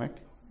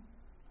dynamic.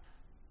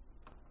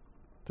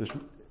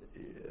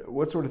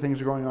 What sort of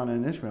things are going on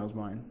in Ishmael's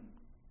mind?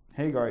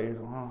 Hagar, he's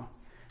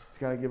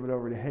got to give it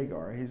over to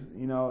Hagar.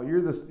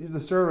 You're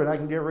the servant. I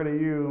can get rid of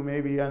you.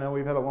 Maybe I know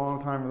we've had a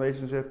long time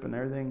relationship and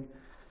everything,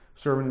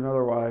 servant and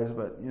otherwise,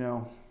 but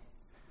you're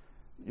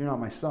not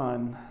my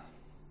son.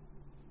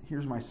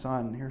 here's my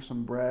son. Here's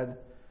some bread,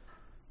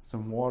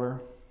 some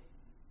water.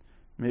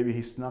 Maybe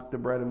he snuck the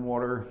bread and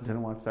water,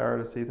 didn't want Sarah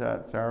to see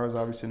that. Sarah was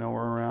obviously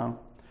nowhere around.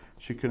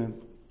 She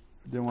didn't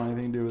want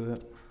anything to do with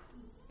it.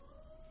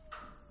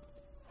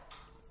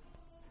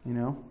 You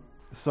know,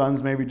 the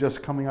sun's maybe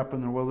just coming up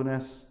in the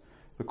wilderness.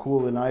 The cool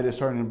of the night is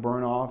starting to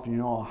burn off. You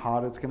know how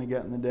hot it's going to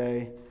get in the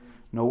day.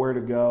 Nowhere to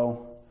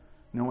go.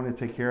 No one to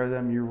take care of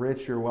them. You're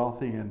rich, you're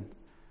wealthy, and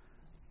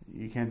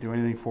you can't do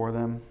anything for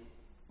them.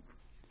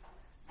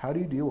 How do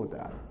you deal with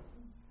that?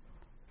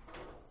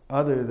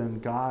 Other than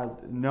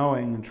God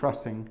knowing and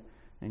trusting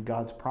in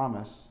God's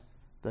promise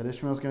that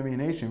Ishmael's going to be a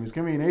nation. If he's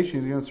going to be a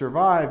nation, he's going to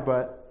survive,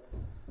 but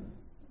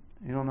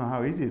you don't know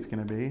how easy it's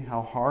going to be,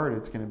 how hard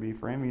it's going to be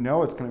for him. You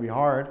know it's going to be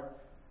hard.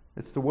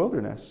 It's the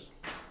wilderness.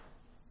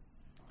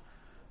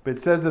 But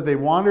it says that they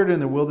wandered in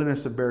the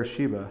wilderness of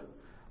Beersheba.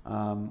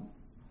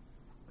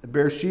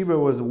 Beersheba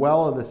was a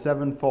well of the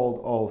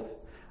sevenfold oath,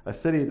 a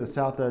city at the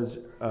south edge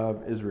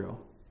of Israel.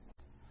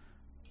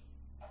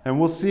 And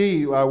we'll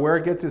see where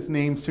it gets its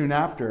name soon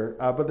after.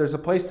 But there's a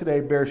place today,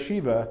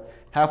 Beersheba,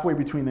 halfway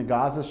between the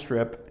Gaza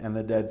Strip and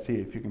the Dead Sea,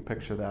 if you can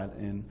picture that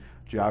in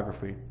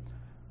geography.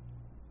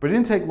 But it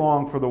didn't take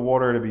long for the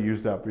water to be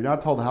used up. You're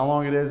not told how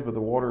long it is, but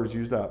the water is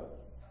used up.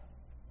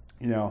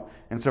 You know,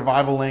 in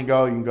survival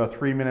lingo, you can go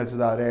 3 minutes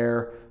without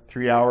air,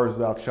 3 hours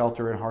without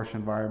shelter in harsh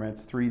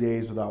environments, 3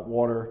 days without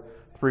water,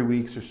 3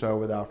 weeks or so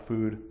without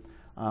food.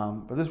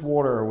 But this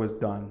water was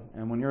done.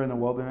 And when you're in the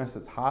wilderness,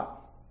 it's hot.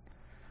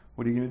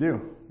 What are you going to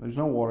do? There's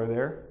no water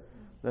there.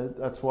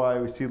 That's why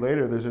we see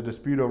later there's a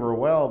dispute over a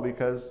well,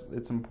 because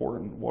it's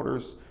important.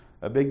 Water's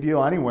a big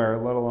deal anywhere,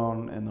 let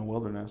alone in the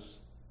wilderness.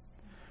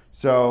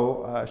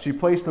 So she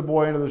placed the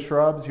boy into the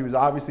shrubs. He was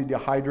obviously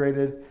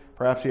dehydrated.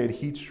 Perhaps he had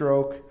heat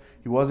stroke.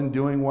 He wasn't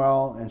doing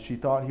well, and she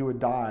thought he would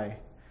die,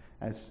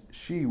 as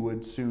she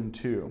would soon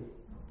too.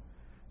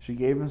 She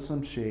gave him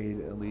some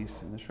shade, at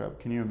least, in the shrub.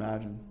 Can you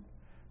imagine?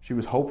 She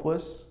was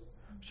hopeless.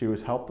 She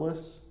was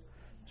helpless.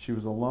 She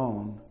was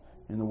alone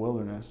in the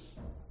wilderness.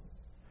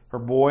 Her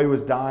boy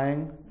was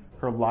dying.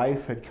 Her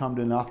life had come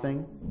to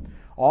nothing.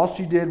 All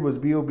she did was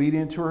be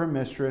obedient to her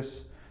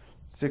mistress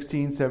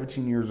 16,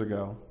 17 years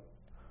ago.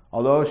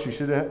 Although she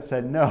should have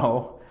said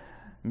no.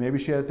 Maybe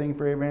she had a thing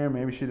for Abraham,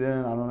 maybe she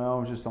didn't. I don't know.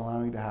 It was just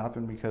allowing it to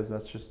happen because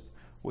that's just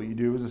what you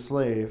do as a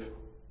slave.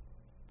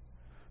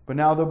 But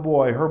now the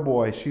boy, her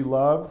boy, she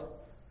loved,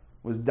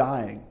 was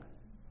dying.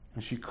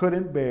 And she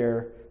couldn't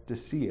bear to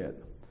see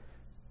it.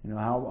 You know,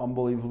 how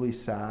unbelievably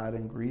sad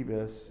and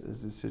grievous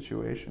is this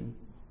situation.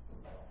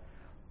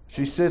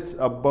 She sits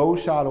a bow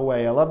shot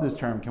away. I love this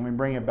term. Can we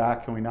bring it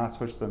back? Can we not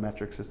switch the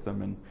metric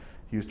system and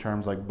use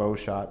terms like bow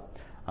shot?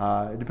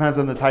 It depends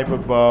on the type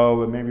of bow,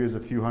 but maybe it was a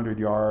few hundred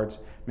yards,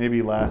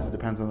 maybe less. It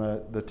depends on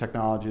the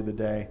technology of the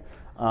day.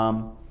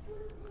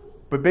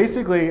 But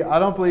basically, I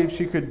don't believe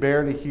she could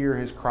bear to hear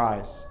his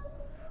cries.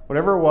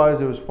 Whatever it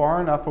was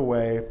far enough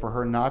away for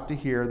her not to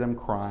hear them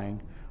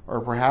crying, or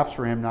perhaps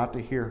for him not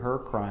to hear her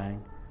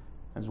crying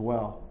as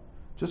well.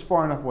 Just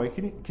far enough away.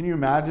 Can you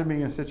imagine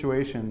being in a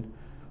situation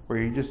where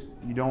you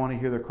don't want to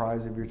hear the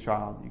cries of your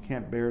child? You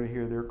can't bear to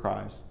hear their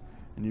cries,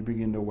 and you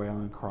begin to wail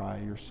and cry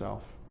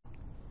yourself.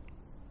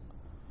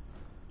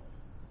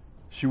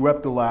 She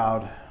wept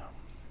aloud,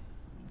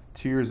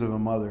 tears of a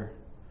mother.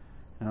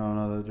 I don't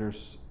know that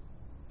there's,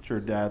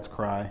 sure dads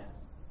cry.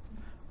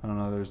 I don't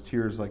know, there's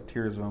tears like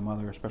tears of a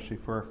mother, especially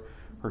for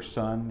her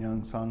son,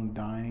 young son,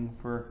 dying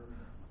for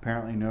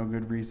apparently no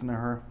good reason to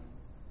her.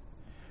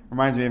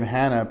 Reminds me of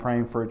Hannah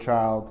praying for a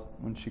child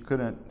when she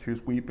couldn't. She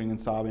was weeping and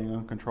sobbing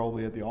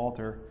uncontrollably at the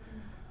altar.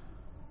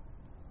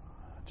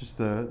 Just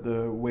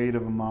the weight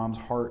of a mom's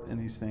heart in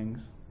these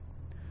things.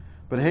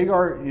 But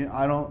Hagar,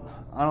 I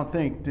don't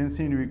think, didn't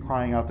seem to be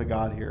crying out to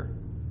God here.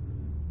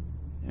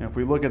 If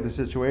we look at the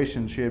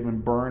situation, she had been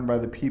burned by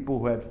the people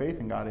who had faith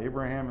in God.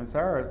 Abraham and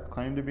Sarah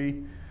claimed to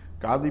be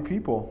godly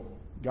people.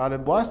 God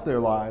had blessed their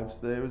lives.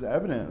 It was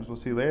evident, as we'll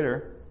see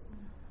later.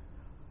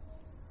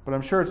 But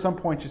I'm sure at some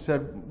point she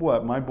said,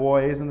 what, my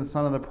boy isn't the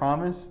son of the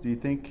promise? Do you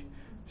think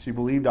she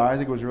believed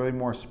Isaac was really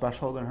more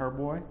special than her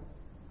boy?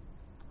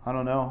 I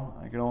don't know.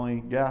 I can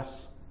only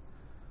guess.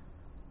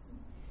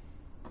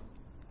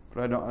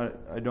 But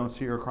I don't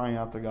see her crying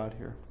out to God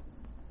here.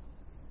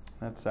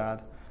 That's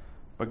sad.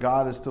 But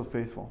God is still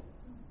faithful.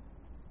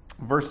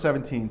 Verse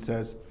 17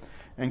 says,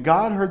 "And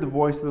God heard the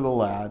voice of the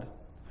lad,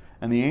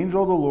 and the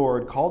angel of the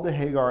Lord called to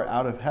Hagar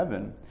out of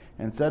heaven,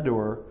 and said to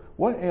her,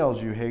 'What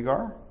ails you,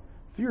 Hagar?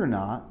 Fear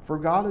not, for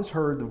God has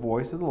heard the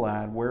voice of the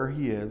lad where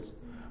he is.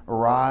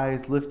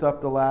 Arise, lift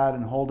up the lad,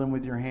 and hold him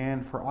with your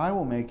hand, for I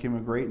will make him a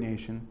great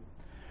nation.'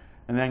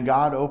 And then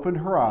God opened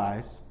her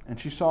eyes, and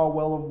she saw a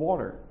well of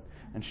water.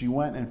 And she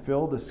went and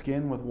filled the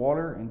skin with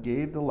water and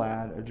gave the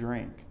lad a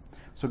drink.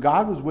 So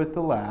God was with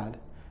the lad,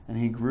 and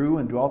he grew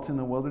and dwelt in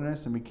the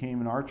wilderness and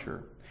became an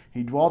archer.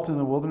 He dwelt in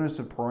the wilderness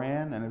of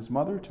Paran, and his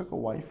mother took a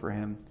wife for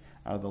him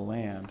out of the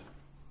land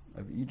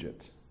of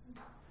Egypt."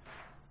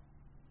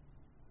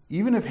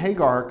 Even if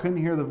Hagar couldn't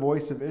hear the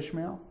voice of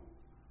Ishmael,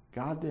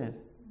 God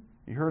did.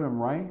 He heard him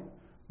right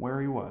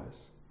where he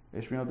was.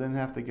 Ishmael didn't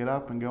have to get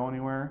up and go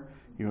anywhere.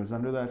 He was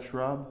under that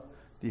shrub,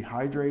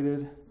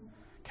 dehydrated,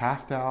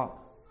 cast out,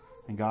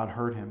 and God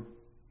heard him.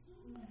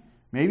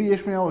 Maybe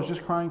Ishmael was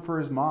just crying for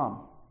his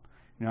mom.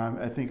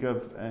 I think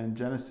of in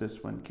Genesis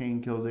when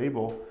Cain kills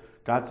Abel,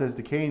 God says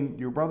to Cain,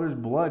 your brother's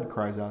blood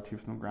cries out to you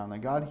from the ground. That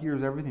God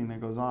hears everything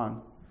that goes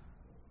on.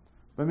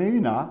 But maybe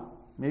not.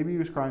 Maybe he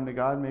was crying to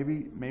God.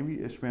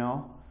 Maybe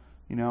Ishmael,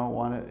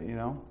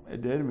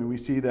 it did.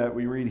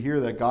 We read here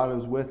that God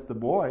was with the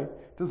boy.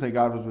 It doesn't say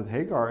God was with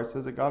Hagar. It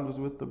says that God was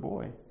with the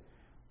boy.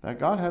 That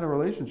God had a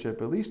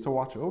relationship, at least to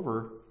watch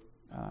over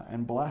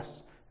and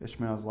bless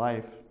Ishmael's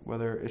life.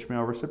 Whether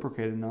Ishmael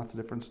reciprocated, that's a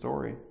different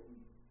story.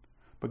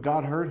 But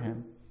God heard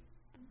him.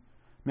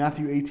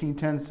 Matthew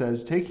 18:10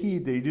 says, take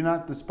heed that you do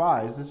not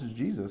despise, this is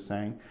Jesus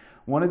saying,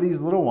 one of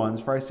these little ones,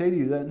 for I say to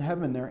you that in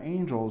heaven their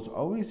angels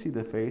always see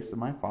the face of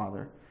my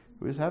Father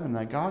who is heaven.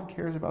 That God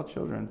cares about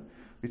children.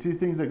 We see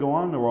things that go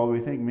on in the world, we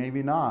think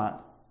maybe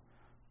not.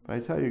 But I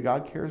tell you,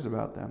 God cares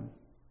about them.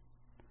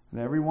 And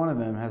every one of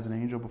them has an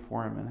angel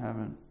before him in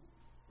heaven.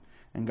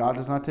 And God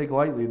does not take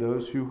lightly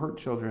those who hurt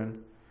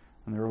children,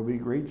 and there will be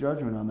great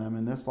judgment on them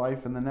in this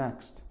life and the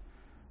next.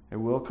 It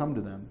will come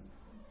to them.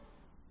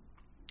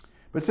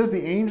 But it says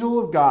the angel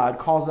of God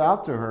calls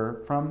out to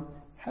her from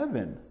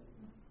heaven.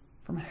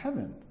 From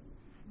heaven.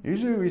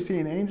 Usually we see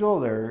an angel,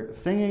 they're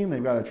singing,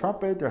 they've got a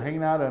trumpet, they're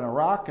hanging out in a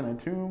rock in a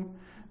tomb.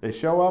 They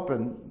show up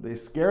and they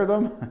scare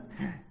them.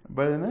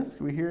 But in this,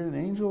 we hear an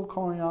angel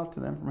calling out to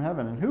them from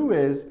heaven. And who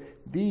is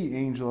the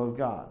angel of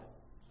God?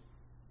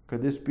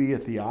 Could this be a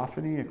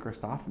theophany, a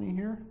Christophany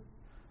here?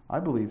 I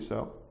believe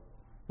so.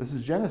 This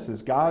is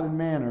Genesis, God and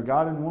man, or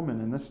God and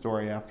woman in this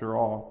story after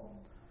all.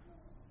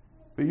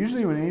 But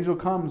usually when an angel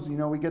comes,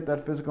 we get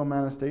that physical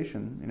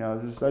manifestation.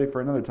 There's a study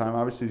for another time.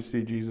 Obviously you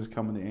see Jesus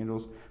come with the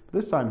angels. But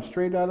this time,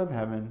 straight out of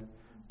heaven,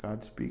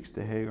 God speaks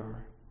to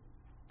Hagar.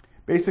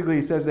 Basically,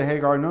 he says to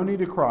Hagar, no need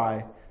to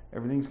cry.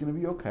 Everything's going to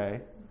be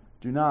okay.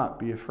 Do not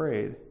be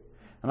afraid.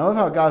 And I love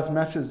how God's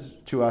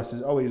message to us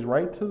is always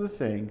right to the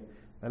thing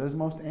that is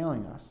most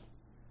ailing us.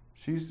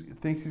 She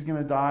thinks he's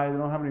going to die. They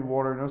don't have any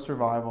water, no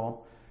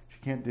survival. She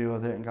can't deal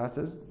with it. And God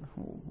says,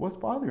 what's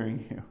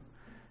bothering you?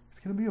 It's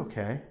going to be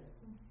okay.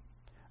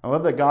 I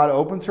love that God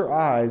opens her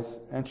eyes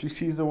and she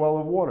sees a well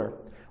of water.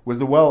 Was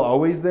the well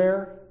always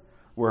there?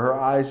 Were her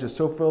eyes just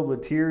so filled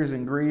with tears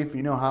and grief?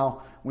 You know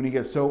how when you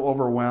get so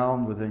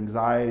overwhelmed with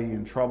anxiety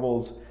and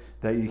troubles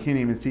that you can't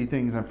even see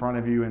things in front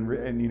of you,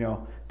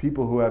 and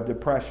people who have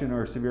depression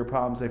or severe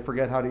problems, they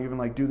forget how to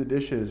even do the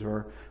dishes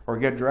or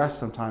get dressed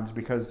sometimes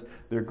because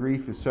their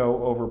grief is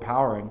so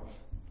overpowering.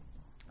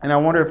 And I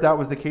wonder if that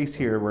was the case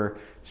here, where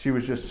she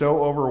was just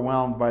so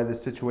overwhelmed by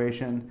this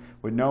situation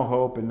with no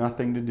hope and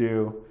nothing to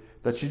do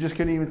that she just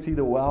couldn't even see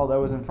the well that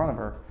was in front of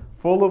her,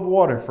 full of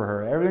water for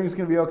her. Everything's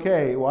going to be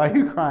okay. Why are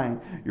you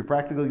crying? You're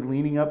practically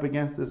leaning up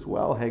against this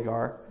well,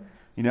 Hagar.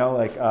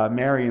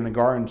 Mary in the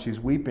garden, she's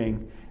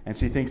weeping, and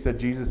she thinks that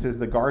Jesus is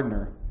the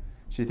gardener.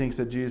 She thinks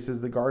that Jesus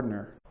is the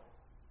gardener.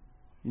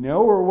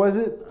 Or was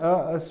it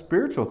a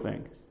spiritual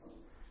thing?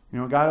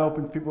 God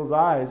opens people's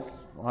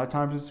eyes. A lot of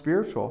times it's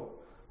spiritual.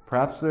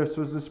 Perhaps this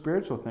was a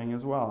spiritual thing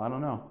as well. I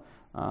don't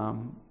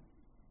know.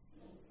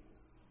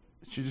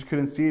 She just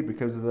couldn't see it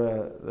because of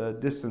the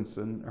distance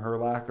and her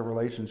lack of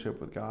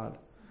relationship with God.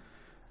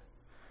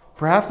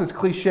 Perhaps it's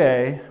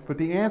cliche, but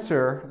the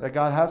answer that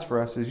God has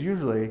for us is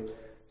usually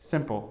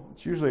simple.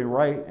 It's usually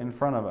right in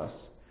front of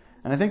us.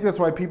 And I think that's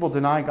why people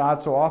deny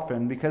God so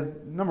often, because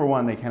number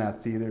one, they cannot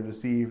see, they're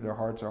deceived, their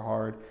hearts are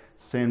hard,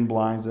 sin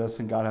blinds us,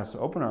 and God has to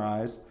open our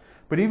eyes.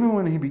 But even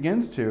when he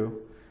begins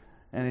to,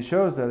 and he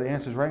shows that the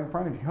answer is right in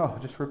front of you,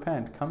 just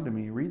repent, come to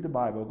me, read the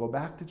Bible, go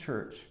back to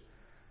church,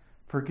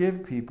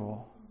 forgive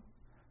people.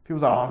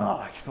 People say, oh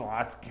no,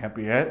 that can't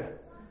be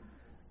it.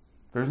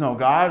 There's no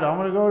God. I'm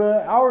going to go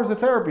to hours of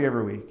therapy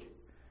every week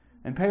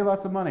and pay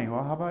lots of money.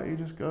 Well, how about you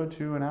just go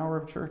to an hour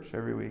of church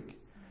every week?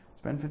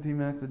 Spend 15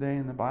 minutes a day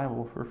in the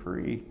Bible for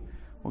free.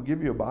 We'll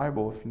give you a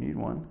Bible if you need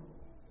one.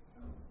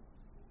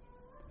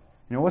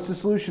 What's the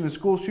solution to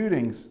school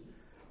shootings?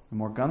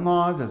 More gun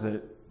laws? Is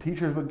it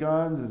teachers with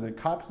guns? Is it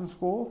cops in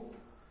school?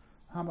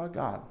 How about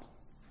God?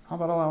 How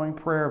about allowing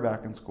prayer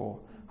back in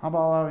school? How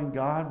about allowing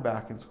God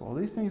back in school?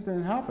 These things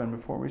didn't happen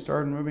before we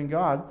started moving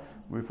God,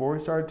 before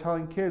we started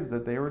telling kids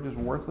that they were just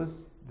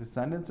worthless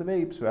descendants of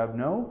apes who have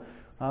no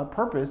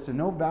purpose and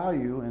no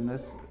value in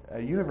this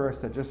universe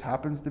that just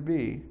happens to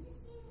be.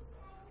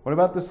 What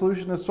about the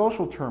solution to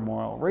social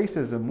turmoil,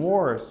 racism,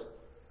 wars?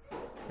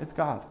 It's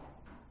God.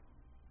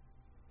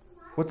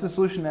 What's the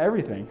solution to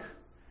everything?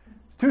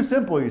 It's too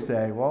simple, you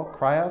say. Well,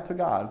 cry out to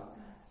God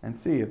and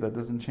see if that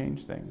doesn't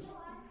change things.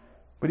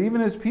 But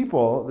even as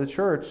people, the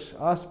church,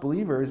 us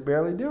believers,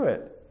 barely do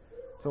it.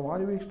 So why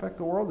do we expect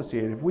the world to see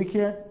it? If we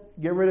can't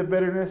get rid of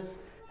bitterness,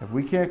 if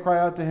we can't cry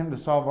out to him to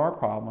solve our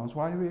problems,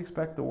 why do we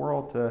expect the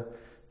world to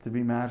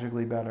be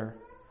magically better?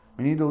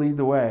 We need to lead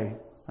the way.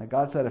 Like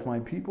God said, if my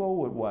people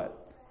would what?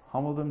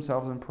 Humble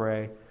themselves and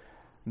pray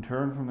and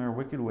turn from their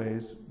wicked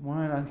ways, will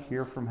I not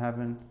hear from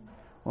heaven?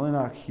 Will I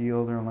not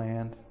heal their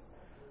land?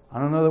 I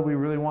don't know that we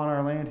really want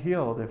our land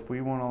healed if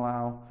we won't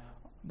allow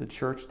the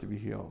church to be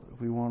healed, if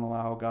we won't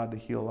allow God to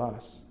heal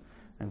us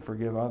and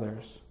forgive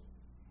others.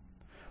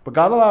 But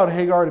God allowed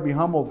Hagar to be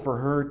humbled for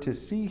her to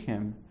see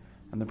him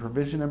and the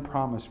provision and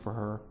promise for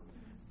her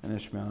and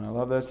Ishmael. And I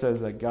love that it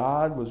says that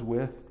God was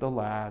with the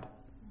lad.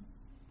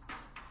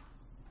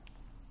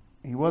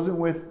 He wasn't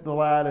with the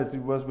lad as he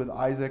was with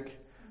Isaac,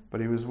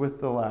 but he was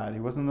with the lad. He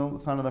wasn't the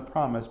son of the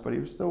promise, but he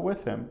was still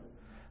with him.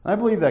 And I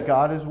believe that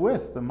God is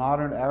with the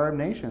modern Arab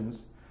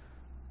nations,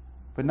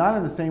 but not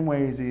in the same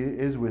way as he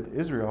is with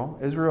Israel.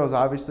 Israel is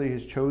obviously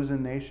his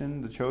chosen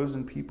nation, the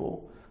chosen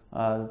people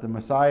that the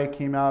Messiah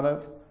came out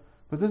of.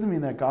 But it doesn't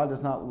mean that God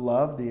does not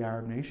love the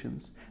Arab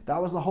nations.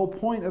 That was the whole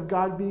point of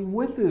God being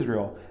with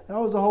Israel. That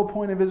was the whole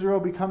point of Israel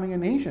becoming a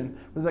nation,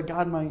 was that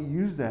God might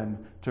use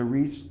them to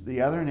reach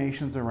the other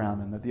nations around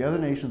them, that the other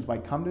nations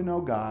might come to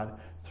know God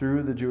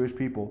through the Jewish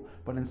people.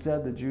 But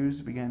instead, the Jews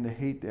began to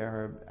hate the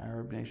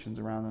Arab nations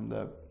around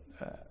them,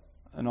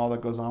 and all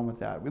that goes on with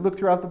that. We look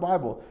throughout the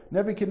Bible.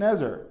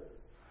 Nebuchadnezzar,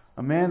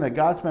 a man that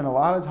God spent a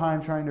lot of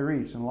time trying to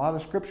reach, and a lot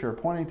of scripture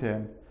pointing to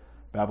him,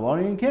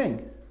 Babylonian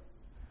king.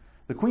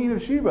 The Queen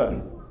of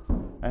Sheba,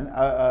 and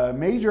a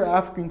major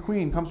African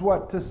queen, comes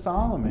what? To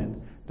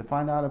Solomon to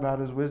find out about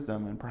his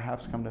wisdom and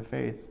perhaps come to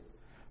faith.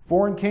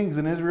 Foreign kings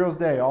in Israel's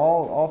day,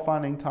 all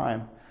finding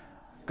time.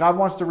 God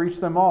wants to reach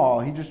them all.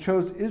 He just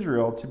chose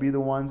Israel to be the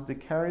ones to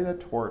carry that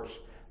torch,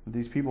 that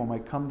these people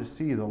might come to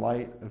see the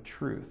light of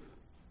truth.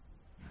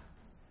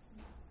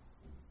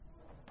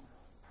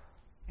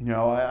 You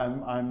know,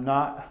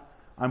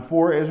 I'm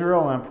for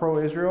Israel and I'm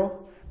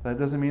pro-Israel. That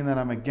doesn't mean that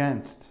I'm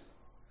against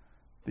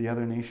the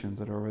other nations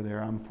that are over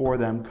there. I'm for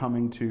them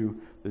coming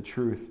to the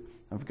truth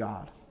of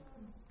God.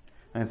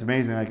 And it's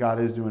amazing that God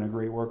is doing a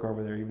great work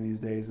over there even these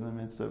days in the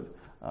midst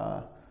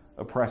of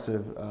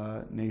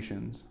oppressive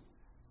nations.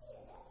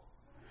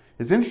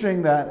 It's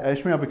interesting that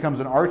Ishmael becomes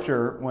an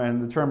archer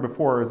when the term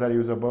before is that he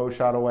was a bow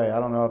shot away. I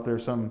don't know if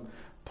there's some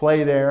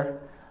play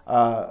there,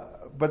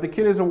 but the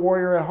kid is a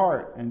warrior at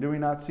heart. And do we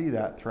not see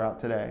that throughout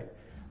today?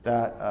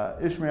 That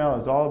Ishmael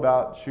is all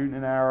about shooting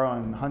an arrow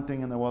and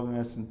hunting in the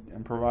wilderness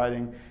and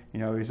providing,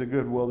 he's a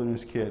good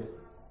wilderness kid.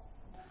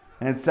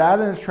 And it's sad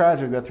and it's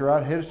tragic that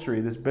throughout history,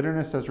 this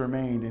bitterness has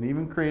remained and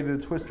even created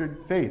a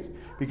twisted faith.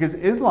 Because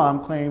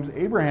Islam claims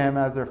Abraham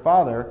as their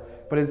father,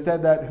 but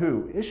instead that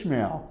who?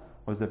 Ishmael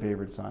was the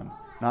favored son,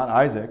 not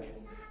Isaac.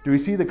 Do we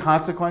see the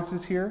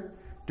consequences here?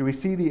 Do we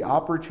see the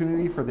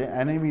opportunity for the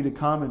enemy to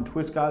come and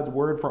twist God's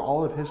word for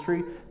all of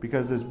history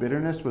because this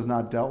bitterness was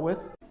not dealt with?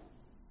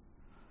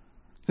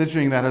 It's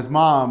interesting that his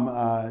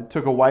mom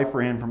took a wife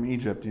for him from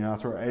Egypt.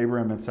 That's where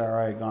Abraham and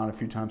Sarai had gone a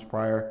few times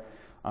prior,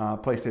 a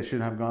place they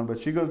shouldn't have gone. But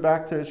she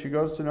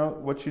goes to know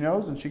what she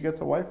knows, and she gets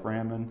a wife for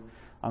him. And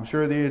I'm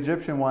sure the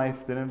Egyptian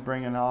wife didn't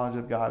bring a knowledge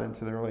of God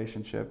into the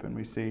relationship, and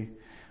we see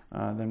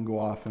them go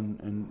off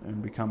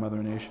and become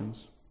other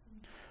nations.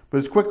 But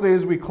as quickly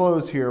as we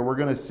close here, we're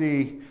going to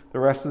see the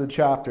rest of the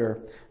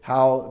chapter,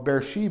 how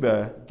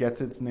Beersheba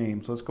gets its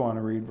name. So let's go on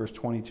and read verse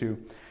 22.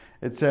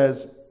 It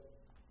says,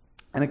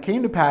 "And it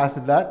came to pass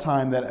at that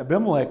time that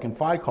Abimelech and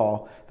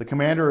Phicol, the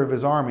commander of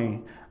his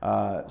army,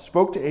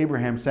 spoke to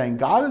Abraham, saying,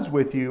 God is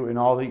with you in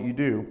all that you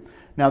do.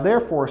 Now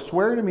therefore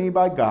swear to me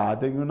by God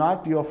that you will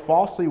not deal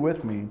falsely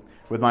with me,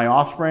 with my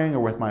offspring,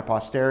 or with my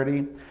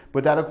posterity,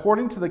 but that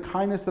according to the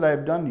kindness that I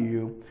have done to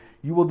you,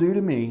 you will do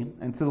to me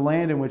and to the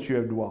land in which you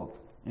have dwelt.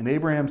 And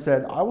Abraham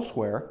said, I will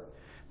swear.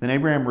 Then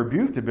Abraham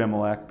rebuked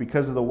Abimelech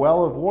because of the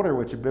well of water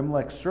which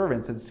Abimelech's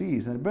servants had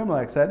seized. And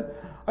Abimelech said,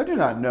 I do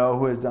not know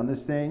who has done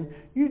this thing.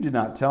 You did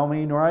not tell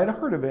me, nor I had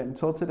heard of it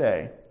until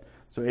today.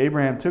 So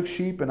Abraham took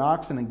sheep and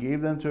oxen and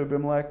gave them to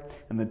Abimelech,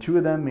 and the two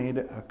of them made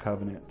a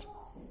covenant."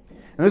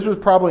 And this was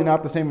probably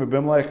not the same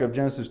Abimelech of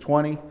Genesis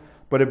 20,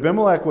 but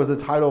Abimelech was a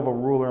title of a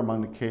ruler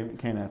among the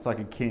Canaanites. It's like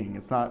a king.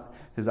 It's not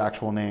his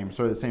actual name.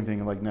 So the same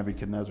thing like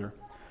Nebuchadnezzar.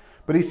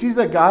 But he sees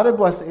that God had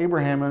blessed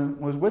Abraham and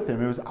was with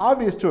him. It was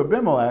obvious to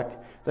Abimelech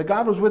that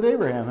God was with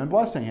Abraham and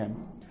blessing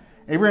him.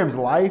 Abraham's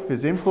life,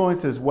 his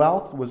influence, his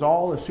wealth was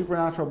all a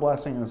supernatural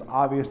blessing and was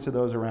obvious to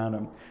those around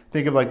him.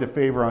 Think of like the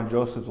favor on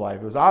Joseph's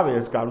life. It was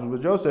obvious God was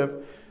with Joseph.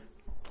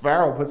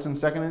 Pharaoh puts him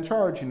second in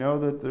charge. You know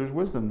that there's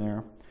wisdom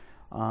there.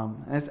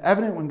 And it's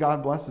evident when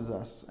God blesses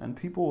us, and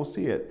people will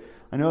see it.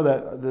 I know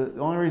that the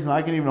only reason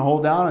I can even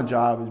hold down a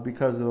job is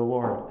because of the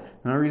Lord.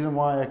 And the reason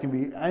why I can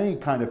be any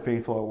kind of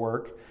faithful at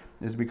work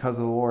is because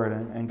of the Lord.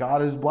 And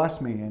God has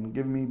blessed me and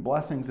given me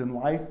blessings in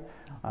life,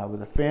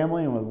 with a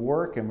family and with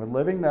work and with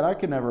living that I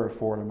could never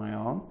afford on my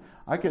own.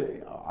 I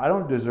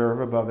don't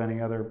deserve above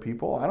any other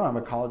people. I don't have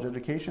a college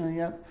education, and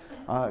yet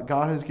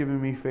God has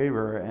given me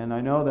favor. And I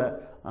know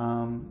that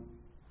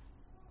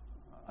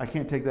I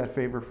can't take that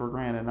favor for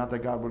granted. Not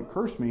that God would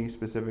curse me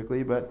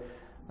specifically, but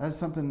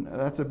that's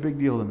a big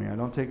deal to me. I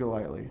don't take it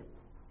lightly.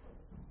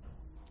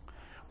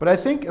 But I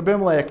think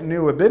Abimelech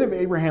knew a bit of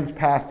Abraham's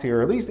past here,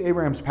 or at least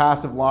Abraham's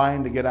passive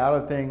lying to get out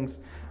of things,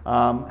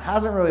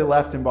 hasn't really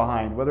left him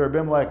behind. Whether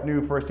Abimelech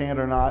knew firsthand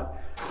or not,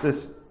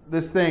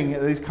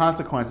 these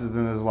consequences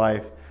in his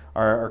life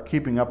are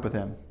keeping up with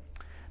him.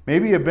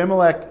 Maybe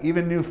Abimelech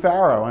even knew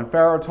Pharaoh, and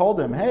Pharaoh told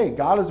him, hey,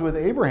 God is with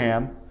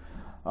Abraham,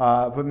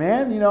 but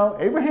man,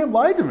 Abraham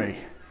lied to me.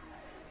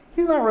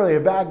 He's not really a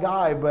bad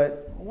guy,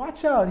 but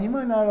watch out, he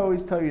might not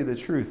always tell you the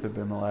truth,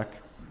 Abimelech.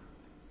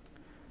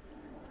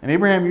 And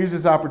Abraham used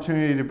this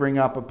opportunity to bring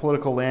up a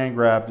political land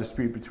grab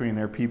dispute between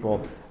their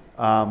people.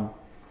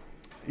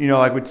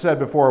 Like we said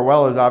before, a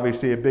well is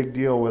obviously a big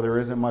deal where there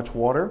isn't much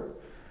water.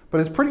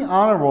 But it's pretty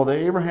honorable that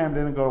Abraham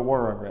didn't go to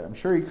war over it. I'm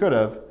sure he could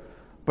have.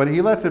 But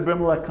he lets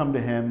Abimelech come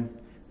to him.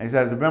 And he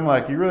says,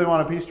 Abimelech, you really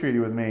want a peace treaty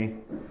with me?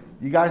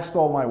 You guys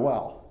stole my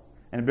well.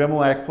 And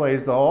Abimelech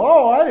plays the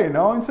whole, I didn't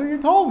know until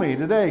you told me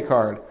today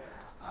card.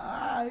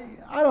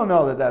 I don't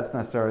know that that's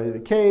necessarily the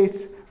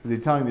case. Was he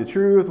telling the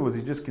truth? Was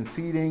he just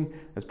conceding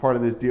as part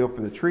of this deal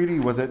for the treaty?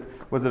 Was it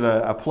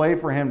a play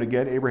for him to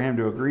get Abraham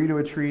to agree to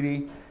a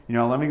treaty?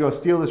 Let me go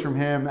steal this from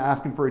him,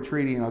 ask him for a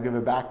treaty, and I'll give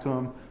it back to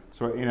him.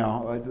 So,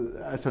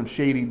 some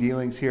shady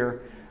dealings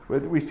here.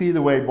 We see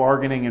the way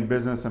bargaining in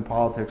business and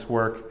politics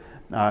work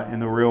in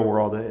the real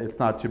world. It's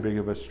not too big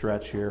of a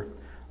stretch here.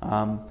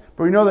 But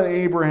we know that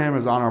Abraham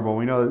is honorable.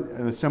 We know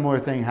that a similar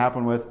thing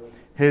happened with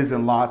his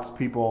and Lot's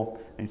people.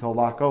 And he told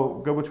Lot,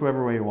 go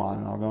whichever way you want,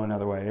 and I'll go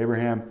another way.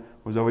 Abraham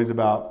was always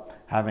about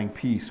having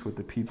peace with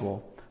the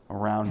people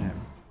around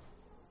him.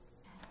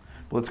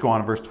 But let's go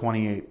on to verse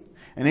 28.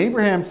 And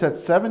Abraham set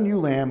 7 ewe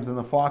lambs in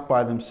the flock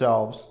by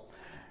themselves.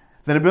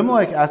 Then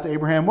Abimelech asked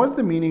Abraham, what is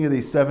the meaning of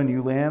these 7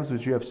 ewe lambs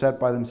which you have set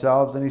by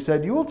themselves? And he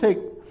said, you will take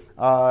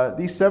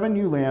these 7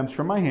 ewe lambs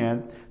from my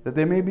hand, that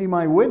they may be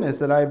my witness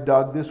that I have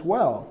dug this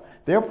well.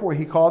 Therefore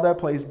he called that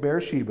place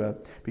Beersheba,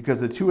 because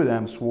the 2 of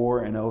them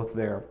swore an oath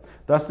there.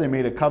 Thus they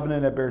made a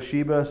covenant at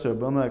Beersheba. So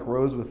Abimelech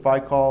rose with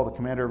Phicol, the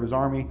commander of his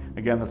army.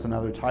 Again, that's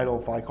another title,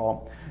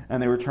 Phicol.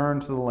 And they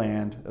returned to the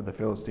land of the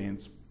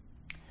Philistines.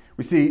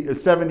 We see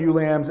 7 ewe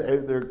lambs.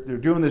 They're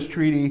doing this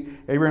treaty.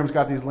 Abraham's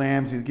got these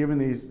lambs. He's giving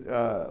these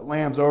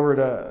lambs over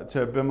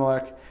to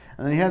Abimelech.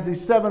 And then he has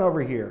these 7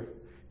 over here.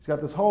 He's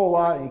got this whole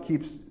lot, and he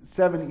keeps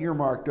 7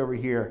 earmarked over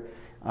here.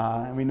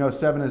 And we know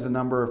 7 is a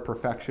number of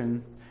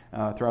perfection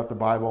throughout the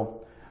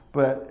Bible.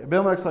 But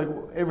Abimelech's like,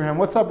 Abraham,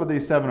 what's up with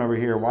these 7 over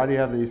here? Why do you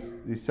have these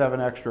 7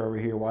 extra over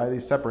here? Why are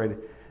these separated?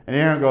 And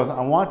Abraham goes,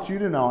 I want you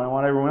to know, and I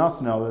want everyone else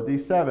to know, that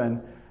these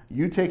 7,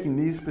 you taking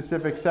these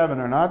specific 7,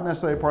 are not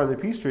necessarily part of the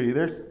peace treaty.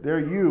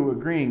 They're you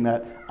agreeing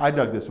that I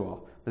dug this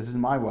well. This is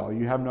my well.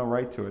 You have no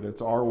right to it.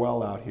 It's our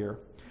well out here.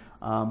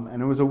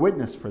 And it was a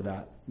witness for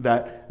that.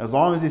 That as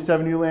long as these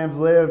 7 ewe lambs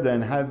lived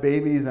and had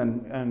babies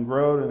and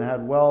growed and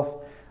had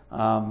wealth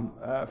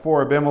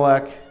for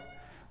Abimelech,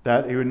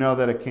 that he would know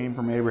that it came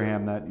from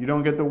Abraham. That you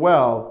don't get the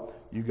well,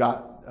 you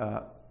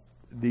got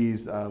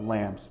these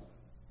lambs.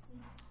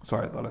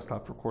 Sorry, I thought I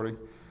stopped recording.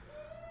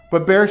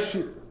 But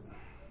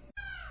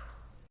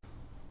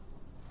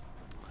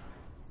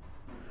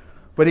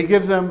he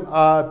gives them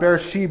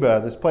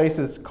Beersheba. This place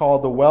is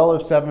called the Well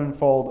of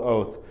Sevenfold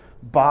Oath.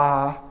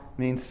 Ba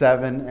means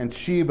 7, and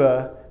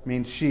Sheba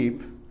means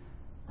sheep.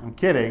 I'm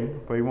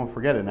kidding, but you won't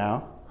forget it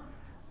now.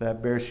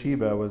 That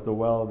Beersheba was the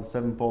Well of the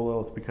Sevenfold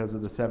Oath because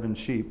of the 7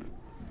 sheep.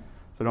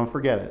 So don't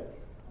forget it.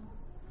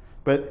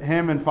 But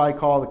him and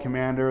Phicol, the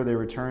commander, they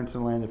returned to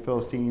the land of the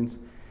Philistines.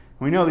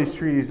 We know these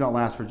treaties don't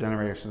last for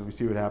generations. We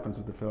see what happens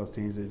with the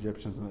Philistines, the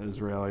Egyptians, and the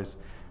Israelis.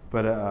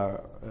 But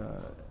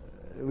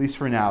at least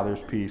for now,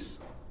 there's peace.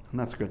 And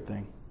that's a good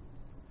thing.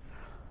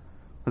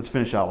 Let's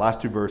finish out.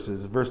 Last 2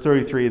 verses. Verse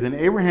 33. Then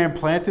Abraham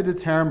planted a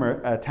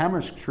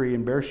tamarisk tree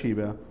in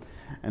Beersheba,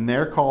 and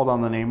there called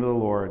on the name of the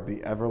Lord,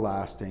 the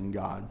everlasting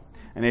God.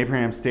 And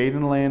Abraham stayed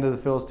in the land of the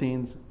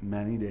Philistines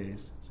many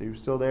days. So he was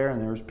still there,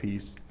 and there was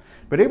peace.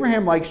 But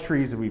Abraham likes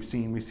trees that we've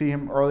seen. We see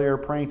him earlier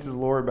praying to the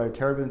Lord by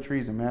terebinth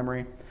trees in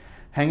memory,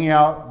 hanging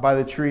out by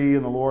the tree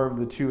in the Lord of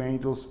the 2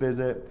 angels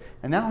visit.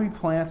 And now he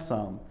plants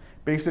some.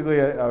 Basically,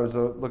 I was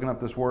looking up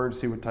this word to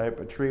see what type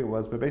of tree it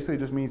was, but basically it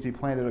just means he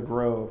planted a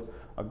grove,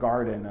 a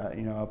garden,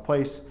 a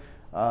place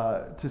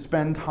to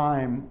spend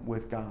time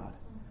with God.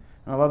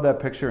 And I love that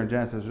picture in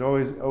Genesis.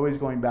 It's always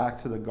going back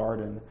to the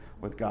garden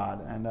with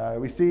God. And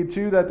we see,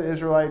 too, that the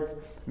Israelites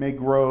made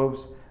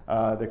groves.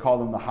 They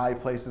called them the high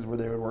places where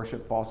they would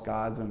worship false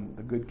gods, and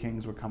the good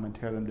kings would come and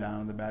tear them down,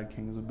 and the bad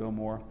kings would build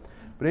more.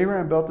 But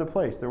Abraham built a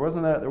place. There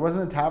wasn't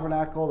a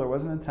tabernacle. There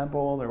wasn't a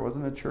temple. There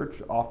wasn't a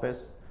church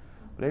office.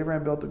 But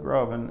Abraham built a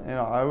grove, and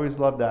I always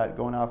loved that,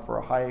 going out for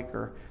a hike.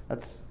 Or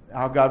that's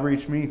how God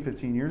reached me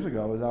 15 years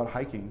ago, was out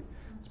hiking,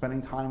 spending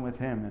time with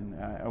him,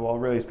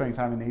 and really spending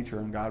time in nature,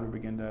 and God would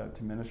begin to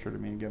minister to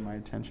me and get my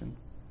attention.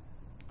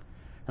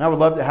 And I would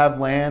love to have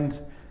land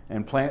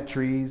and plant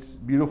trees,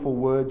 beautiful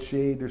wood,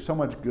 shade. There's so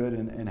much good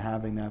in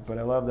having that. But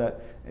I love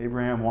that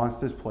Abraham wants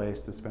this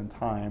place to spend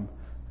time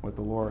with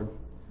the Lord.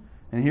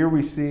 And here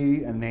we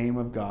see a name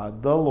of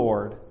God, the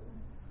Lord,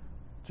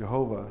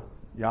 Jehovah,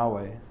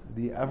 Yahweh,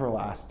 the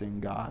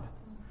everlasting God.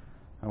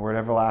 The word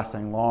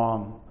everlasting,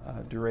 long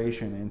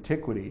duration,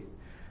 antiquity,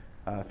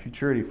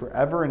 futurity,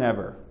 forever and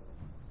ever,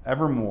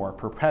 evermore,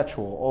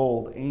 perpetual,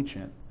 old,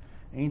 ancient,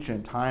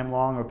 time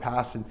long of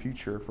past and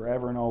future,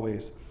 forever and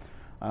always,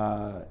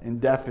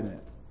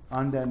 indefinite,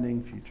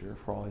 unending future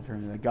for all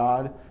eternity. That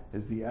God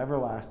is the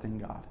everlasting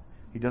God.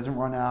 He doesn't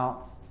run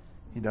out.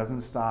 He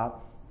doesn't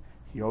stop.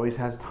 He always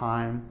has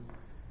time.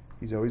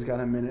 He's always got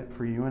a minute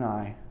for you and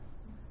I.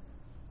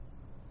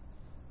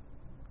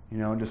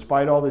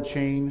 Despite all the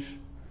change,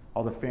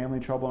 all the family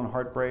trouble and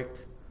heartbreak,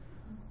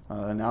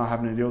 now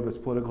having to deal with this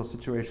political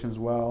situation as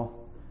well,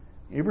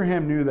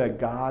 Abraham knew that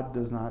God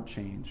does not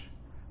change,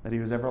 that he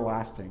was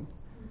everlasting.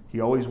 He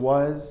always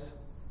was,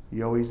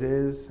 he always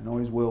is, and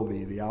always will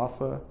be, the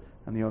Alpha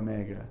and the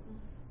Omega.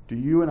 Do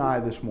you and I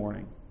this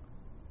morning,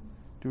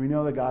 do we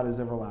know that God is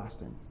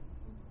everlasting?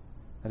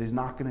 That he's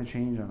not going to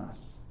change on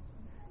us.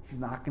 He's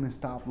not going to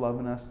stop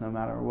loving us no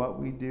matter what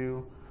we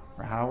do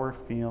or how we're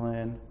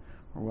feeling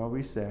or what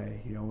we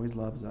say. He always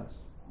loves us.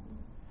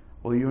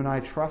 Will you and I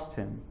trust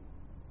him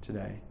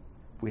today?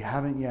 If we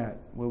haven't yet,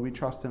 will we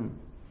trust him?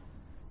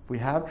 If we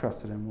have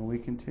trusted him, will we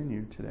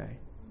continue today?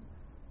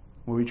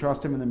 Will we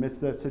trust him in the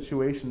midst of that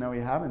situation that we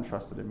haven't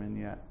trusted him in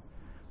yet?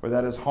 Or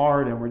that is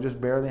hard and we're just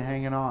barely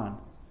hanging on?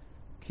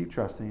 Keep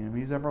trusting him.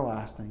 He's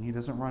everlasting. He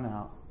doesn't run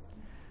out.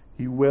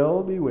 He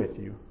will be with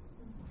you,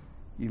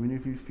 even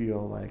if you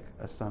feel like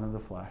a son of the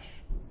flesh.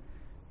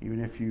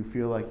 Even if you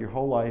feel like your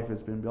whole life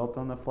has been built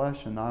on the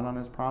flesh and not on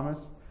his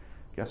promise,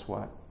 guess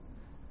what?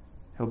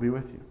 He'll be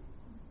with you.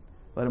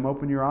 Let him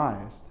open your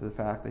eyes to the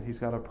fact that he's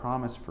got a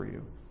promise for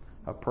you,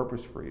 a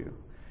purpose for you.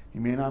 He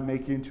may not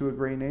make you into a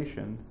great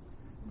nation,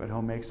 but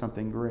he'll make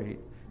something great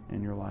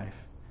in your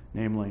life,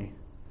 namely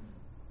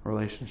a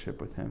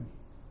relationship with him.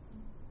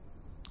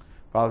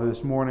 Father,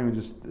 this morning we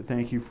just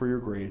thank you for your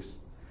grace.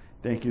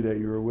 Thank you that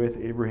you were with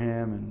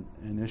Abraham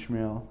and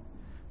Ishmael,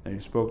 that you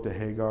spoke to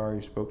Hagar,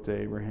 you spoke to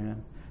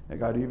Abraham, that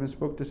God even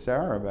spoke to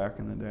Sarah back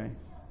in the day.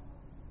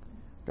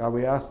 God,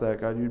 we ask that,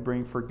 God, you'd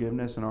bring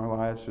forgiveness in our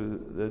lives for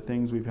the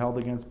things we've held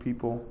against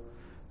people,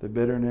 the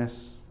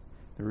bitterness,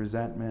 the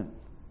resentment,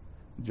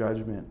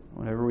 judgment,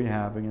 whatever we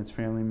have against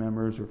family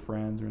members or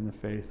friends or in the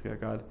faith.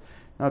 God,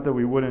 not that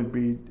we wouldn't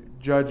be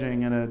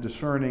judging in a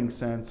discerning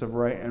sense of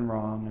right and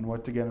wrong and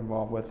what to get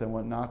involved with and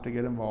what not to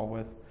get involved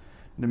with,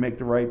 and to make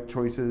the right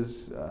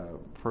choices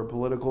for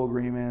political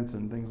agreements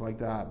and things like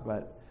that.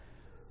 But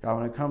God,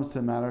 when it comes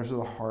to matters of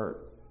the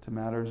heart, to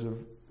matters of,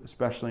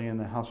 especially in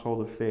the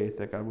household of faith,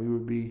 that God, we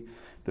would be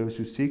those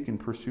who seek and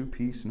pursue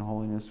peace and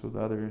holiness with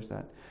others,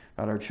 that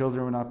God, our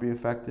children would not be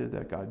affected,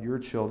 that God, your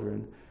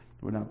children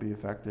would not be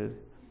affected,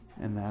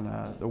 and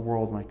that the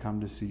world might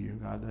come to see you,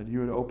 God, that you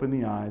would open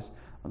the eyes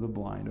of the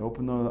blind,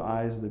 open the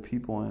eyes of the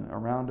people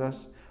around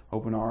us,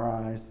 open our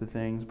eyes to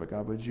things, but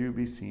God, would you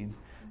be seen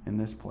in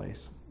this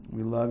place.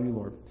 We love you,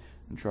 Lord,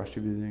 and trust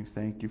you for these things.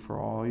 Thank you for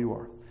all you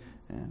are.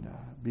 And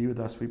be with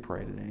us, we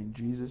pray today. In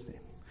Jesus' name,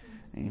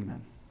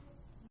 amen.